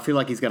already... I feel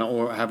like he's going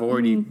to have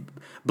already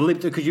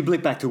blipped... Because you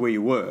blip back to where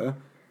you were.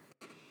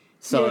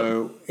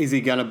 So is he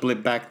going to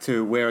blip back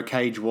to where a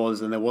cage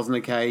was and there wasn't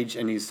a cage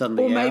and he's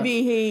suddenly out? Or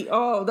maybe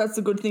that's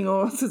a good thing.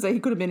 Or to say he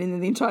could have been in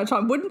there the entire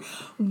time.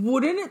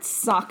 Wouldn't it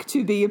suck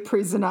to be a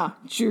prisoner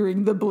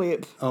during the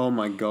blip? Oh,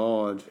 my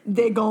God.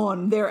 They're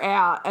gone. They're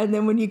out. And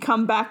then when you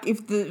come back,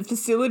 if the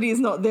facility is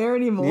not there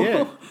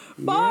anymore,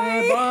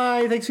 bye. Yeah,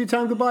 bye. Thanks for your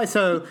time. Goodbye.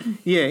 So,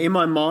 in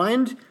my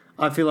mind,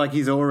 I feel like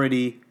he's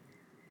already...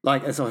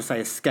 as I say,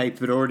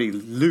 escaped, but already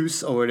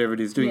loose or whatever it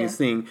is, doing his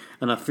thing.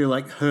 And I feel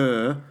like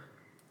her...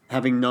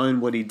 having known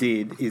what he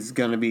did, is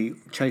going to be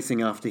chasing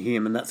after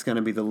him, and that's going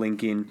to be the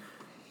link in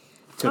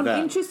to that.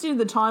 I'm interested in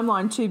the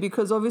timeline too,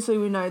 because obviously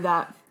we know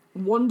that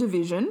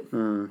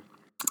WandaVision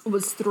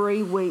was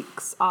 3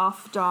 weeks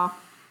after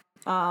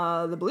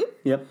the blip.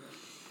 Yep.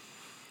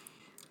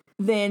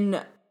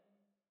 Then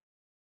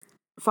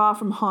Far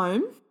From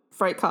Home,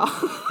 Freight Car,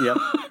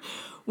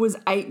 was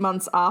 8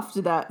 months after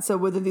that. So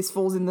whether this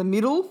falls in the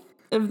middle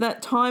of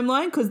that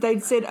timeline, because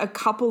they'd said a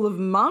couple of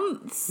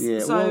months. Yeah,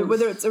 so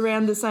whether it's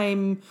around the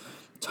same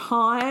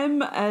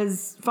time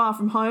as Far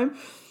From Home,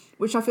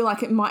 which I feel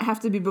like it might have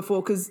to be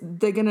before, because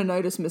they're going to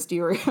notice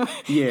Mysterio.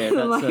 Yeah,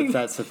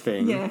 that's a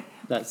thing. Yeah.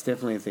 That's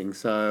definitely a thing.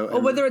 So, or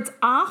whether it's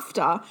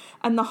after,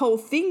 and the whole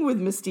thing with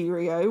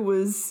Mysterio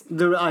was...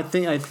 I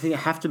think it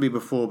have to be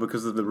before,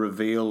 because of the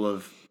reveal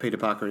of Peter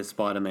Parker as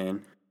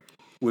Spider-Man.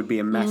 Would be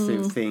a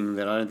massive thing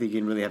that I don't think you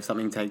can really have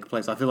something take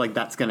place. I feel like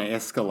that's going to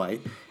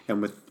escalate,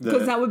 and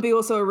because that would be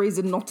also a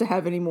reason not to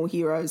have any more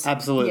heroes.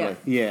 Absolutely,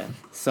 yeah.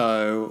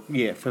 So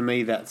for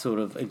me, that sort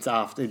of it's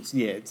after.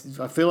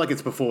 I feel like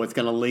it's before. It's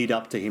going to lead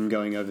up to him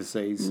going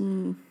overseas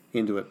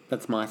into it.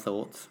 That's my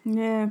thoughts.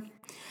 Yeah.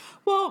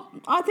 Well,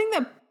 I think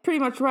that pretty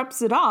much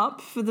wraps it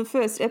up for the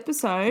first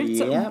episode.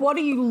 Yeah. So what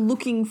are you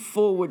looking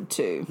forward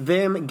to?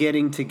 Them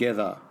getting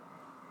together.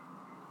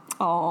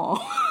 Oh.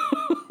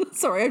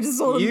 Sorry, I just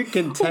saw them. You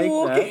can take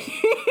that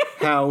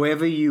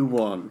however you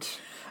want.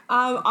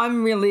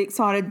 I'm really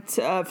excited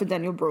for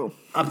Daniel Bruhl.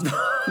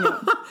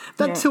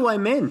 That's who I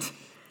meant.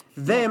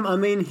 Them, I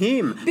mean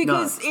him.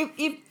 Because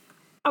if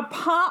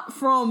apart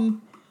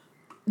from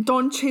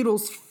Don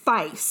Cheadle's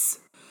face,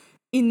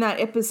 in that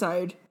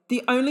episode,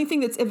 the only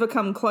thing that's ever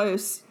come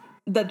close,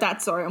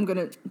 I'm going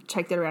to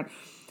take that around.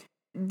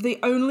 The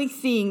only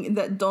thing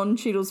that Don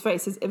Cheadle's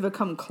face has ever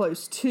come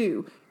close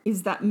to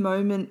is that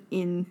moment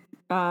in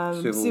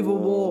Civil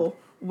War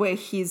where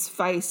his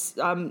face,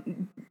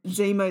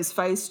 Zemo's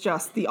face,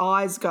 just the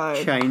eyes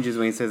go. Changes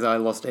when he says, I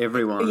lost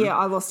everyone. Yeah,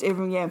 I lost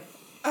everyone, yeah.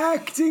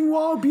 Acting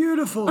while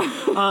beautiful.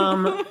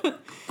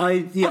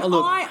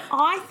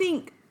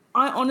 I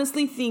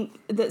honestly think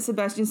that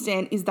Sebastian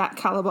Stan is that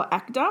caliber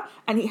actor,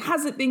 and he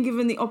hasn't been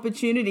given the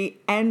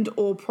opportunity and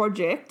or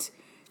project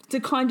to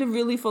kind of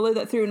really follow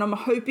that through. And I'm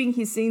hoping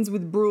his scenes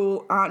with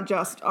Brule aren't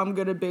just, I'm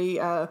going to be, do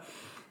you know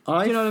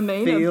what I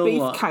mean? A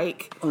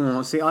beefcake.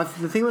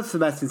 The thing with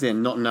Sebastian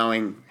Stan, not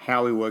knowing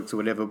how he works or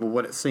whatever, but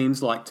what it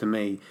seems like to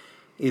me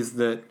is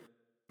that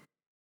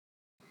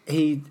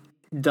he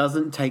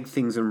doesn't take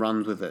things and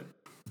runs with it.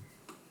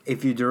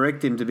 If you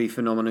direct him to be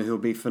phenomenal, he'll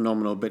be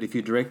phenomenal. But if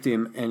you direct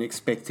him and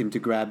expect him to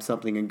grab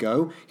something and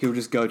go, he'll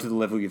just go to the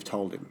level you've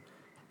told him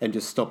and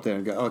just stop there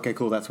and go, okay,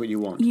 cool, that's what you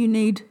want. You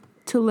need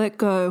to let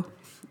go.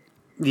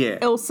 Yeah.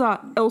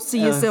 Elsie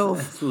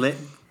yourself. Let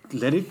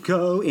it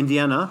go,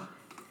 Indiana.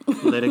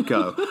 Let it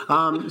go.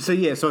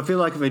 So I feel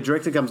like if a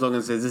director comes along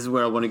and says, this is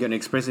where I want to go and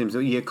express him, so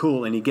yeah,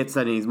 cool, and he gets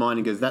that in his mind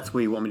and goes, that's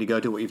where you want me to go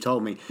to, what you've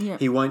told me. Yeah.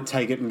 He won't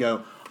take it and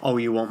go, oh,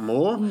 you want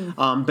more?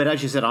 But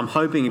as you said, I'm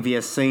hoping if he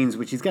has scenes,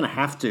 which he's going to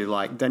have to,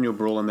 like Daniel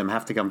Bruhl and them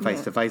have to come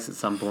face to face at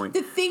some point.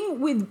 The thing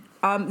with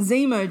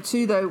Zemo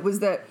too, though, was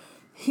that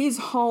his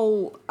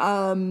whole,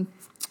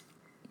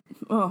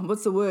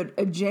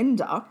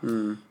 agenda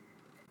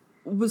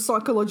was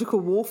psychological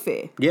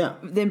warfare. Yeah.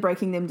 Then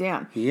breaking them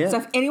down. Yeah. So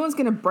if anyone's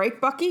going to break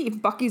Bucky, if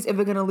Bucky's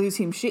ever going to lose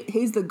him shit,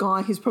 he's the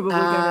guy who's probably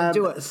going to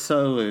do it.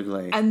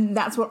 Absolutely. And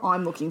that's what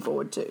I'm looking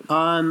forward to.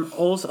 I'm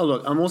also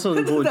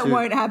looking forward to... That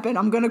won't happen.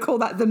 I'm going to call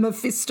that the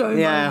Mephisto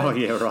moment. Oh,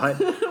 yeah, right.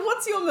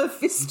 What's your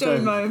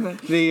Mephisto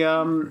moment?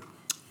 The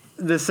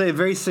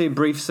very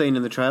brief scene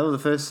in the trailer, the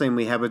first scene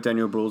we have with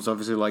Daniel Bruhl is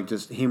obviously like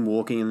just him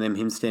walking and then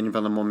him standing in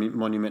front of the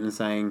monument and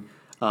saying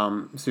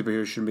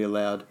superheroes shouldn't be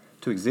allowed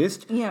to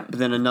exist. Yeah. But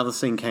then another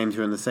scene came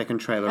through in the second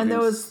trailer. And there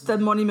was the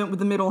monument with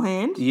the middle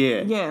hand.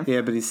 Yeah. Yeah.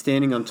 Yeah, but he's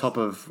standing on top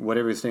of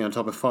whatever he's standing on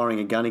top of, firing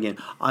a gun again.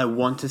 I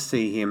want to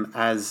see him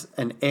as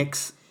an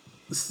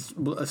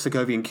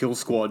ex-Sokovian Kill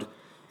Squad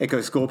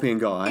Echo Scorpion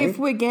guy. If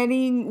we're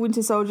getting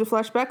Winter Soldier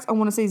flashbacks, I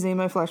want to see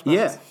Zemo flashbacks.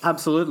 Yeah,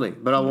 absolutely.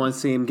 But I want to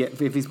see him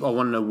get... I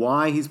want to know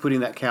why he's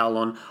putting that cowl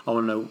on. I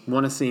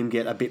want to see him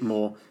get a bit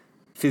more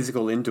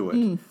physical into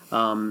it.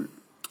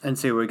 And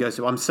see where he goes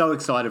to. I'm so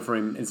excited for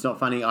him. It's not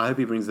funny. I hope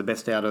he brings the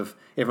best out of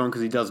everyone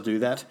because he does do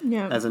that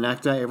as an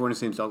actor. Everyone who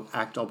seems to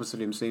act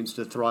opposite him seems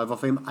to thrive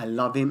off him. I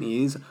love him.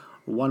 He is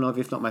one of,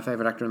 if not my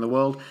favourite actor in the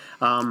world.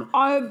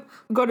 I've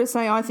got to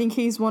say, I think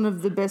he's one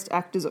of the best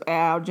actors of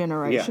our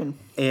generation.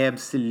 Yeah,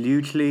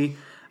 absolutely.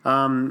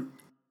 So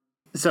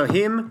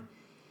him,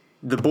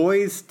 the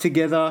boys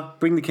together,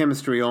 bring the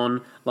chemistry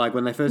on. Like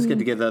when they first get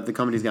together, the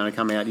comedy's going to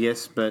come out,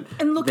 yes, but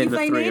and look, if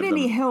they need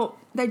any help,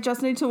 they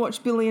just need to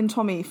watch Billy and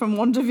Tommy from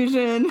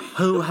WandaVision.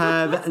 Who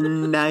have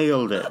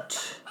nailed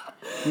it.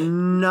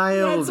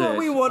 That's what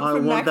we want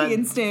from Mackie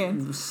and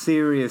Stan.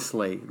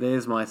 Seriously,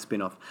 there's my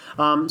spin-off.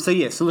 So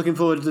looking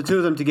forward to the two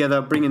of them together,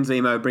 bring in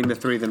Zemo, bring the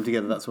three of them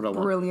together. That's what I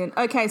want. Brilliant.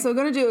 Okay, so we're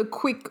going to do a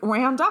quick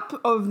roundup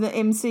of the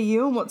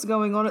MCU and what's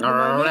going on at the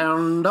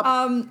moment.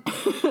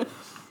 Roundup.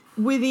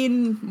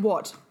 Within,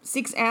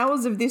 6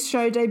 hours of this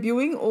show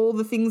debuting, all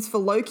the things for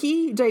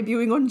Loki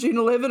debuting on June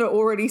 11 are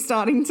already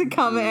starting to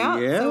come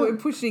out. Yeah. So we're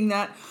pushing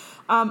that.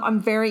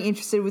 I'm very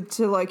interested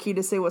to Loki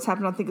to see what's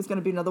happened. I think it's going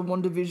to be another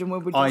WandaVision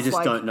where we're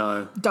just don't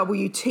know.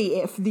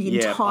 WTF the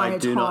entire time. I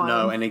do not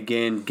know. And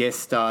again, guest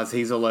stars,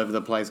 he's all over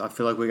the place. I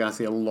feel like we're going to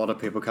see a lot of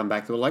people come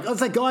back that are like, oh,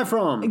 it's that guy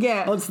from.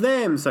 Yeah. Oh, it's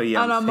them. So,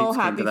 yeah. And I'm all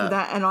happy for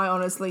that. And I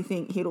honestly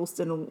think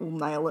Hiddleston will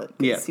nail it.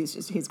 Yeah.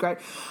 He's great.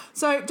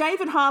 So,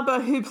 David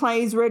Harbour, who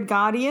plays Red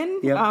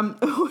Guardian,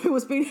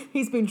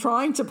 he's been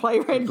trying to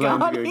play Red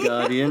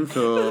Guardian for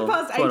the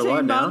past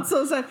 18 months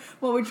or so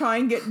while we try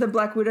and get the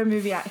Black Widow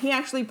movie out. He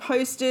actually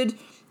posted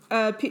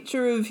a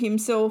picture of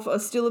himself, a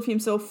still of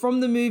himself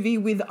from the movie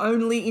with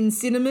only in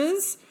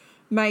cinemas,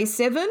 May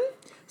 7.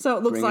 So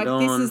it looks like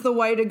this is the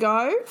way to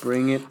go.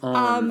 Bring it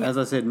on. As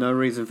I said, no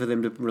reason for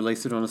them to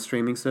release it on a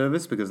streaming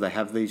service because they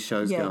have these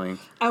shows going.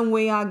 And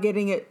we are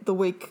getting it the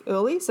week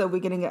early, so we're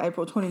getting it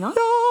April 29th.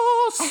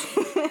 Yes!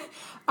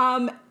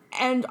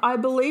 And I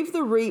believe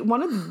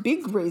one of the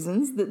big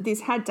reasons that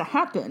this had to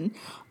happen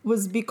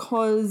was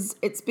because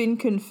it's been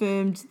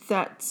confirmed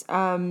that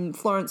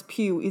Florence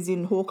Pugh is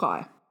in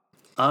Hawkeye.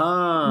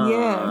 Fair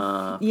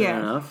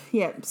enough.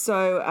 Yeah.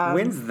 So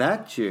when's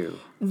that due?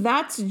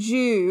 That's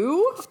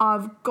due.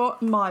 I've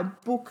got my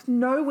book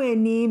nowhere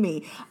near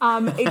me.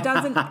 It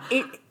doesn't.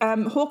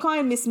 Hawkeye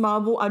and Miss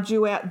Marvel are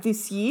due out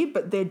this year,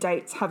 but their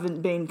dates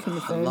haven't been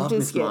confirmed I love as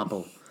Miss yet.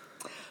 Marvel.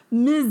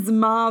 Ms.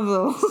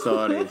 Marvel.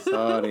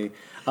 Sorry.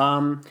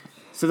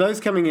 So those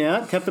coming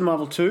out, Captain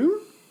Marvel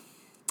 2.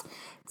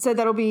 So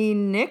that'll be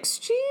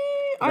next year.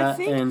 I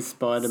think. And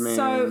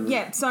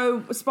Spider-Man.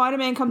 So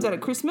Spider-Man comes out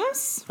at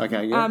Christmas.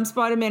 Okay, yeah.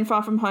 Spider-Man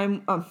Far From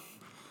Home.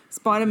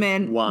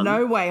 Spider-Man 1.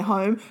 No Way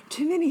Home.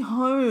 Too many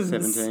homes.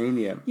 17,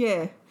 yeah.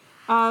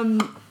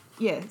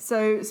 Yeah.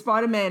 So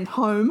Spider-Man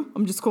Home,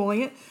 I'm just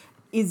calling it,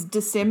 is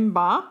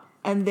December,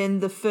 and then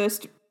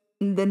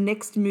the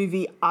next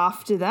movie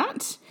after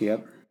that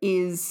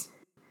is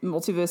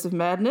Multiverse of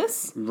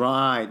Madness.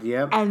 Right,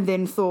 yep. And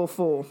then Thor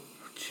 4.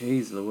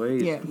 Jeez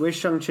Louise. Yeah. Where's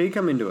Shang-Chi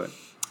come into it?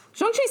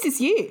 Shang-Chi's this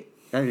year.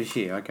 Oh, this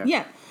year, okay.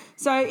 Yeah.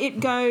 So it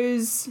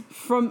goes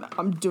from,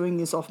 I'm doing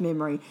this off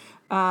memory,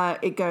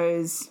 it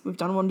goes, we've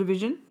done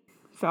WandaVision,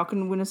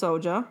 Falcon and Winter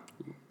Soldier,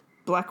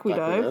 Black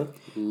Widow,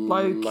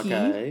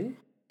 Loki,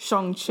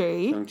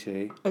 Shang-Chi,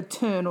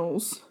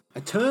 Eternals.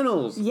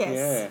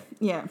 Yes.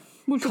 Yeah.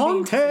 Which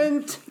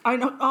Content! I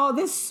know. Oh,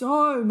 there's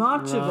so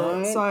much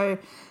of it. So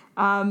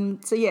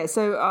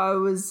I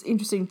was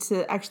interesting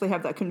to actually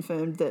have that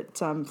confirmed that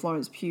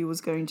Florence Pugh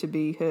was going to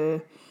be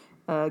her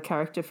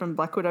character from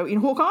Black Widow in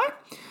Hawkeye.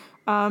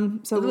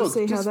 So we'll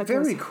see how that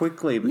goes. Very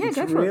quickly, but it's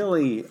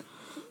really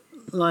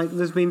like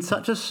there's been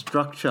such a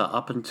structure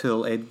up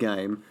until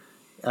Endgame.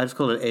 I just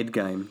call it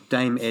Endgame,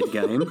 Dame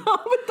Endgame. No, but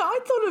I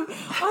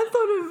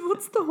thought of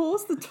what's the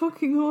horse, the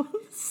talking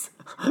horse,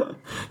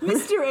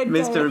 Mr.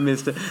 Endgame.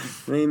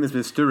 His name is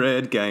Mr.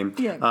 Endgame.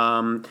 Yeah.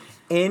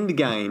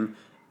 Endgame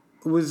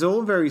was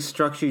all very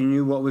structured. You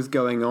knew what was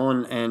going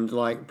on, and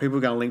like people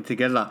were going to link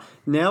together.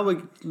 Now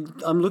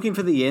I'm looking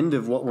for the end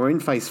of what we're in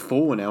phase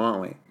 4 now,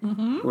 aren't we?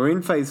 Mm-hmm. We're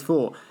in phase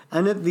 4,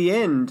 and at the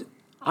end,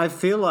 I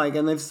feel like,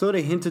 and they've sort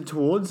of hinted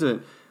towards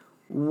it.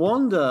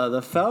 Wanda,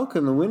 the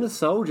Falcon, the Winter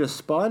Soldier,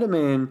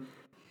 Spider-Man,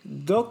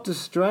 Doctor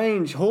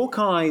Strange,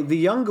 Hawkeye, the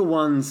younger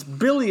ones,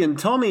 Billy and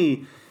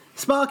Tommy,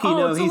 Sparky.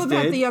 No, it's he's all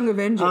about dead. the Young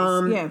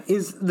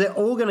Avengers. They're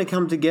all going to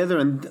come together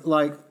and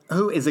like.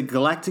 Who is a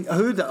galactic?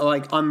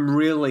 I'm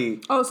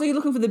really. Oh, so you're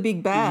looking for the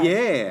big bad?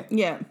 Yeah.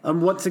 Yeah.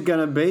 And what's it going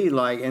to be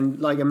like? And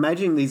like,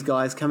 imagining these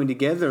guys coming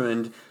together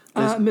and.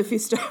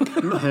 Mephisto.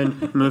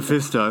 And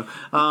Mephisto.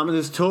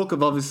 There's talk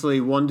of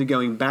obviously Wanda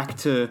going back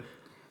to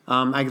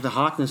Agatha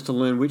Harkness to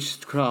learn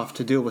witchcraft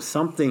to deal with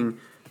something.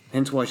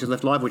 Hence why she's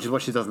left alive, which is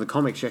what she does in the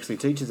comics. She actually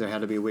teaches her how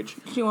to be a witch.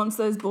 She wants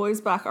those boys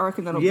back. I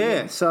reckon that'll be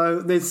it. So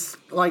there's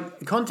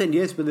like content,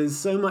 yes, but there's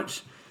so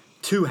much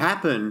to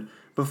happen.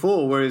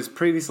 Before, whereas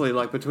previously,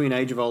 like between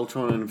Age of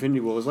Ultron and Infinity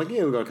War, it was like,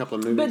 yeah, we've got a couple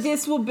of movies. But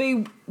this will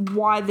be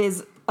why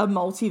there's a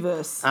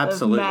multiverse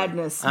of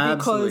madness.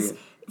 Because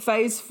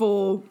phase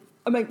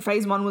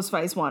 1 was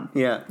phase 1.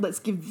 Yeah.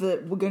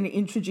 We're going to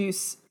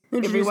introduce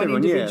everyone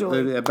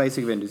individually. Yeah, the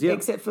basic vendors, yeah.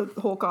 Except for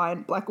Hawkeye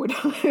and Black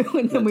Widow.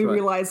 And then we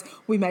realised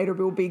we made a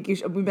real big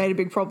issue. We made a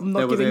big problem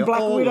not giving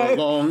Black Widow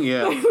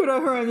Black Widow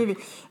her own movie.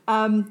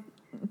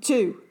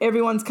 2,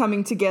 everyone's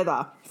coming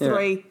together.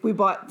 3, we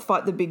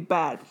fight the big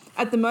bad.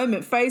 At the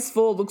moment, phase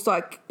 4 looks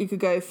like you could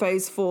go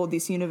phase 4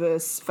 this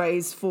universe,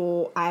 phase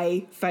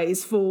 4A,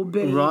 phase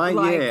 4B.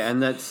 Right,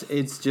 and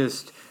it's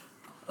just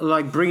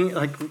like bringing,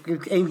 like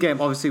Endgame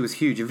obviously was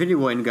huge. Infinity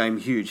War Endgame,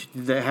 huge.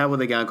 How were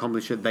they going to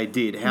accomplish it? They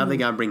did. How are they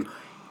going to bring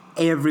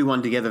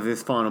everyone together for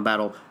this final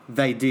battle?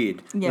 They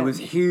did. Yeah. It was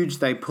huge.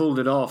 They pulled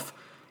it off.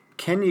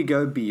 Can you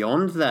go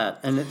beyond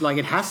that? And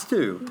it has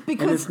to.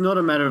 And it's not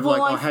a matter of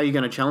how are you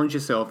going to challenge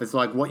yourself. It's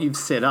like what you've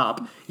set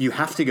up, you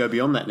have to go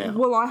beyond that now.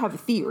 Well, I have a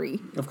theory.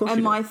 Of course.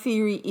 And my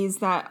theory is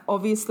that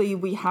obviously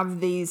we have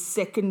these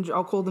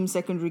I'll call them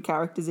secondary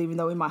characters, even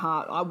though in my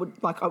heart I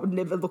would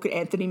never look at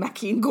Anthony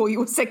Mackie and call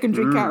you a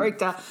secondary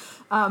character.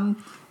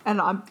 And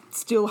I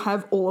still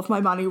have all of my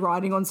money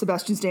riding on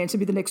Sebastian Stan to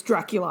be the next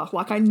Dracula.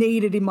 Like, I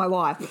need it in my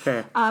life.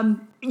 Yeah.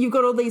 You've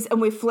got all these,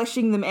 and we're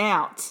fleshing them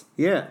out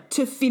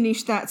to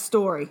finish that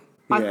story.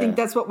 Yeah. I think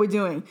that's what we're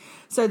doing.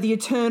 So the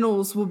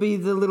Eternals will be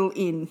the little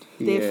in,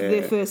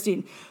 their first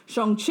in.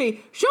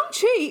 Shang-Chi,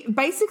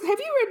 basically, have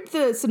you read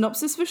the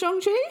synopsis for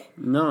Shang-Chi?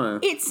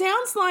 No. It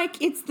sounds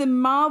like it's the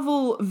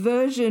Marvel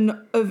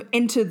version of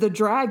Enter the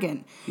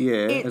Dragon.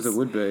 Yeah, as it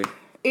would be.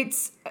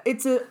 It's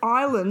an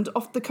island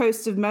off the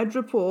coast of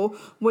Madripoor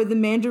where the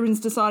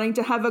Mandarin's deciding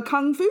to have a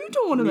kung fu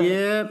tournament.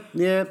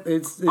 Yeah.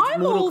 It's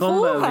I'm Mortal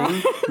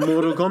Kombat.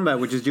 Mortal Kombat,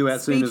 which is due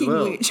out soon as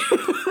well. Which,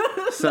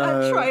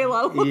 that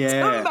trailer looked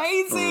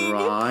amazing.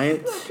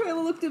 Right. That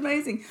trailer looked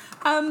amazing.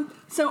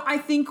 So I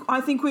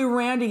think we're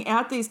rounding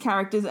out these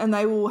characters, and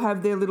they will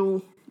have their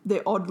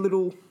odd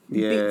little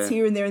bits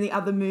here and there in the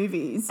other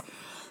movies.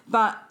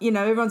 But,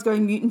 everyone's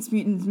going mutants.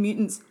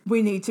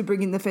 We need to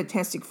bring in the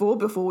Fantastic Four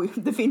the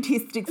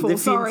Fantastic Four.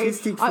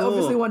 I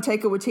obviously want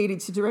Taika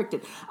Waititi to direct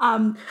it.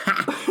 And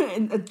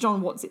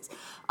John Watts is.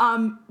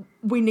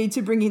 We need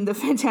to bring in the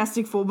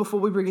Fantastic Four before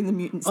we bring in the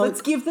mutants.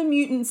 Let's give the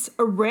mutants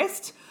a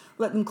rest.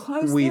 Let them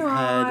close their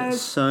eyes. We've had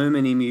so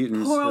many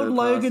mutants. Poor old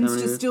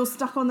Logan's just still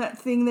stuck on that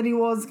thing that he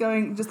was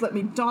going, just let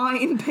me die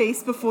in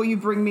peace before you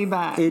bring me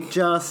back.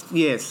 Yes.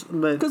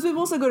 Because we've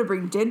also got to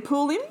bring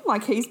Deadpool in,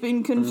 like he's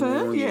been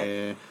confirmed.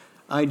 Yeah.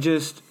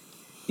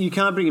 You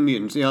can't bring in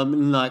mutants.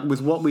 Like with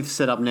what we've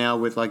set up now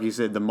with, like you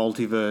said, the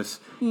multiverse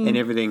and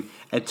everything,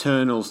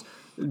 Eternals,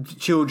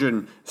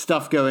 children,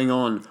 stuff going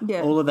on,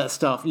 all of that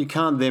stuff. You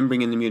can't then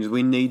bring in the mutants.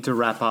 We need to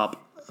wrap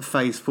up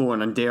Phase 4,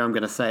 and I'm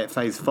going to say it,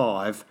 Phase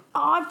 5.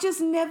 I've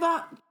just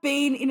never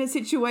been in a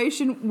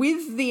situation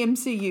with the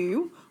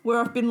MCU where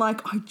I've been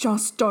like, I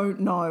just don't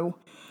know.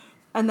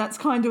 And that's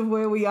kind of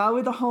where we are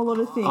with a whole lot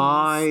of things.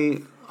 I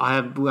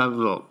have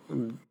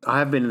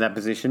been in that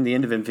position. The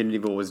end of Infinity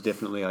War was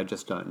definitely, I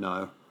just don't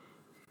know.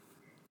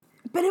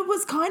 But it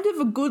was kind of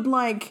a good,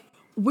 like,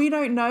 we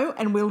don't know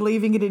and we're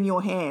leaving it in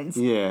your hands.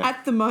 Yeah.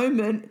 At the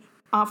moment,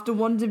 after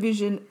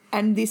WandaVision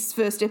and this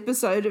first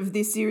episode of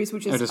this series,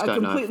 which is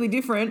completely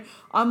different,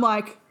 I'm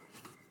like,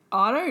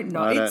 I don't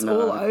know. It's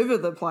all over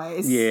the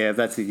place. Yeah,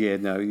 that's it. Yeah,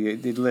 no,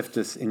 it left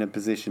us in a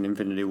position,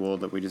 Infinity War,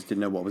 that we just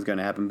didn't know what was going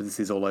to happen, but this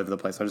is all over the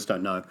place. I just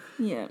don't know.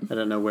 Yeah. I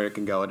don't know where it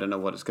can go. I don't know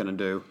what it's going to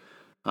do.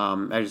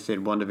 As you said,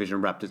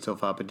 WandaVision wrapped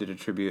itself up. It did a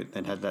tribute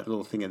and had that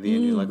little thing at the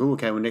end. You're like, oh,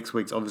 okay, well, next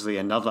week's obviously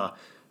another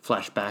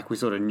flashback. We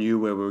sort of knew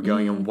where we were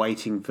going and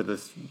waiting for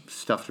the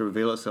stuff to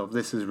reveal itself.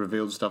 This has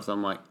revealed stuff, so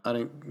I'm like,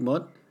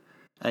 what?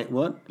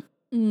 What?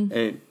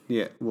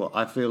 Well,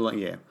 I feel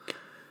like,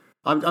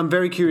 I'm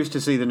very curious to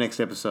see the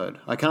next episode.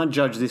 I can't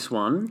judge this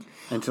one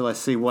until I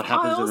see what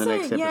happens in the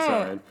next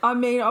episode. I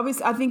mean,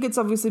 obviously, I think it's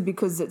obviously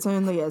because it's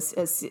only a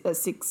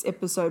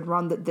 6-episode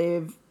run that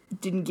they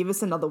didn't give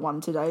us another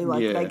one today.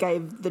 Like, they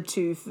gave the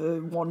 2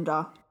 for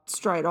Wanda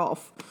straight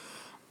off.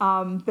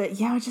 But,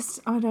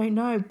 I don't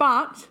know.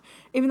 But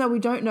even though we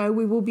don't know,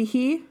 we will be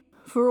here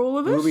for all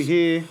of it. We'll be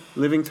here,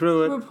 living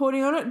through it.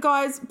 Reporting on it.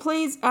 Guys,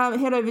 please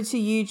head over to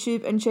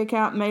YouTube and check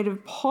out Made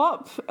of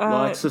Pop.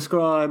 Like,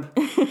 subscribe.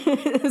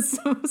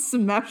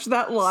 Smash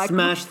that like.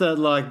 Smash that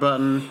like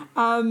button.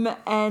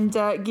 And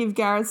give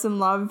Gareth some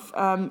love.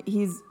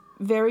 He's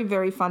very,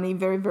 very funny,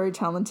 very, very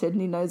talented,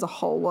 and he knows a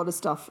whole lot of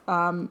stuff.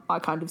 I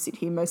kind of sit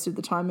here most of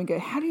the time and go,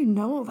 how do you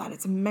know all that?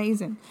 It's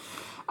amazing.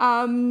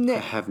 I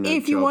have no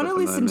if you want to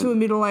listen to a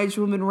middle-aged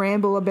woman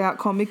ramble about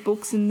comic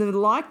books and the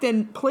like,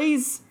 then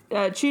please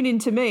tune in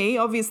to me.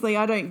 Obviously,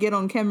 I don't get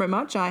on camera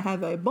much. I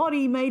have a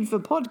body made for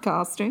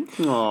podcasting.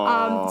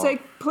 So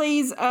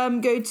please go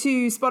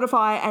to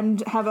Spotify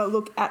and have a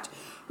look at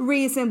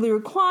Reassembly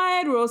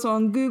Required. We're also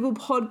on Google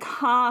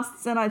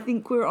Podcasts, and I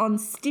think we're on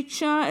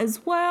Stitcher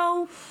as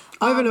well.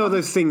 I don't even know what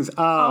those things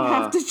are.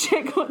 I'll have to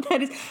check what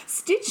that is.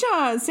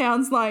 Stitcher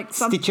sounds like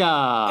something. Stitcher.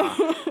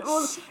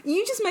 Well,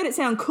 you just made it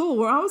sound cool,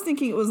 where I was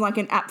thinking it was like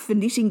an app for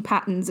knitting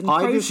patterns and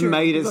crochet. I just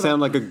made it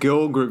sound like a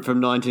girl group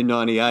from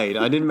 1998.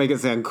 I didn't make it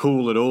sound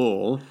cool at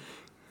all.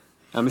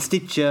 I'm a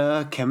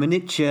Stitcher,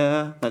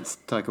 Kamanitcher. That's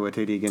Taika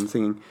Waititi again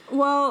singing.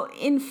 Well,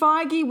 in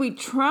Feige we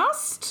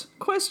trust, ?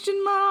 We're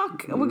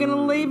going to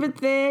leave it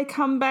there,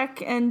 come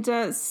back and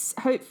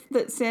hope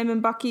that Sam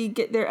and Bucky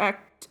get their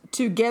act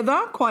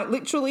together, quite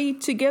literally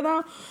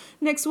together,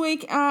 next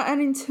week.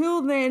 And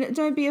until then,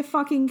 don't be a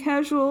fucking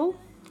casual.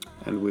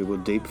 And we will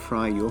deep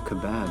fry your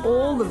kebab.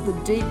 All of the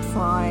deep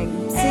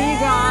frying.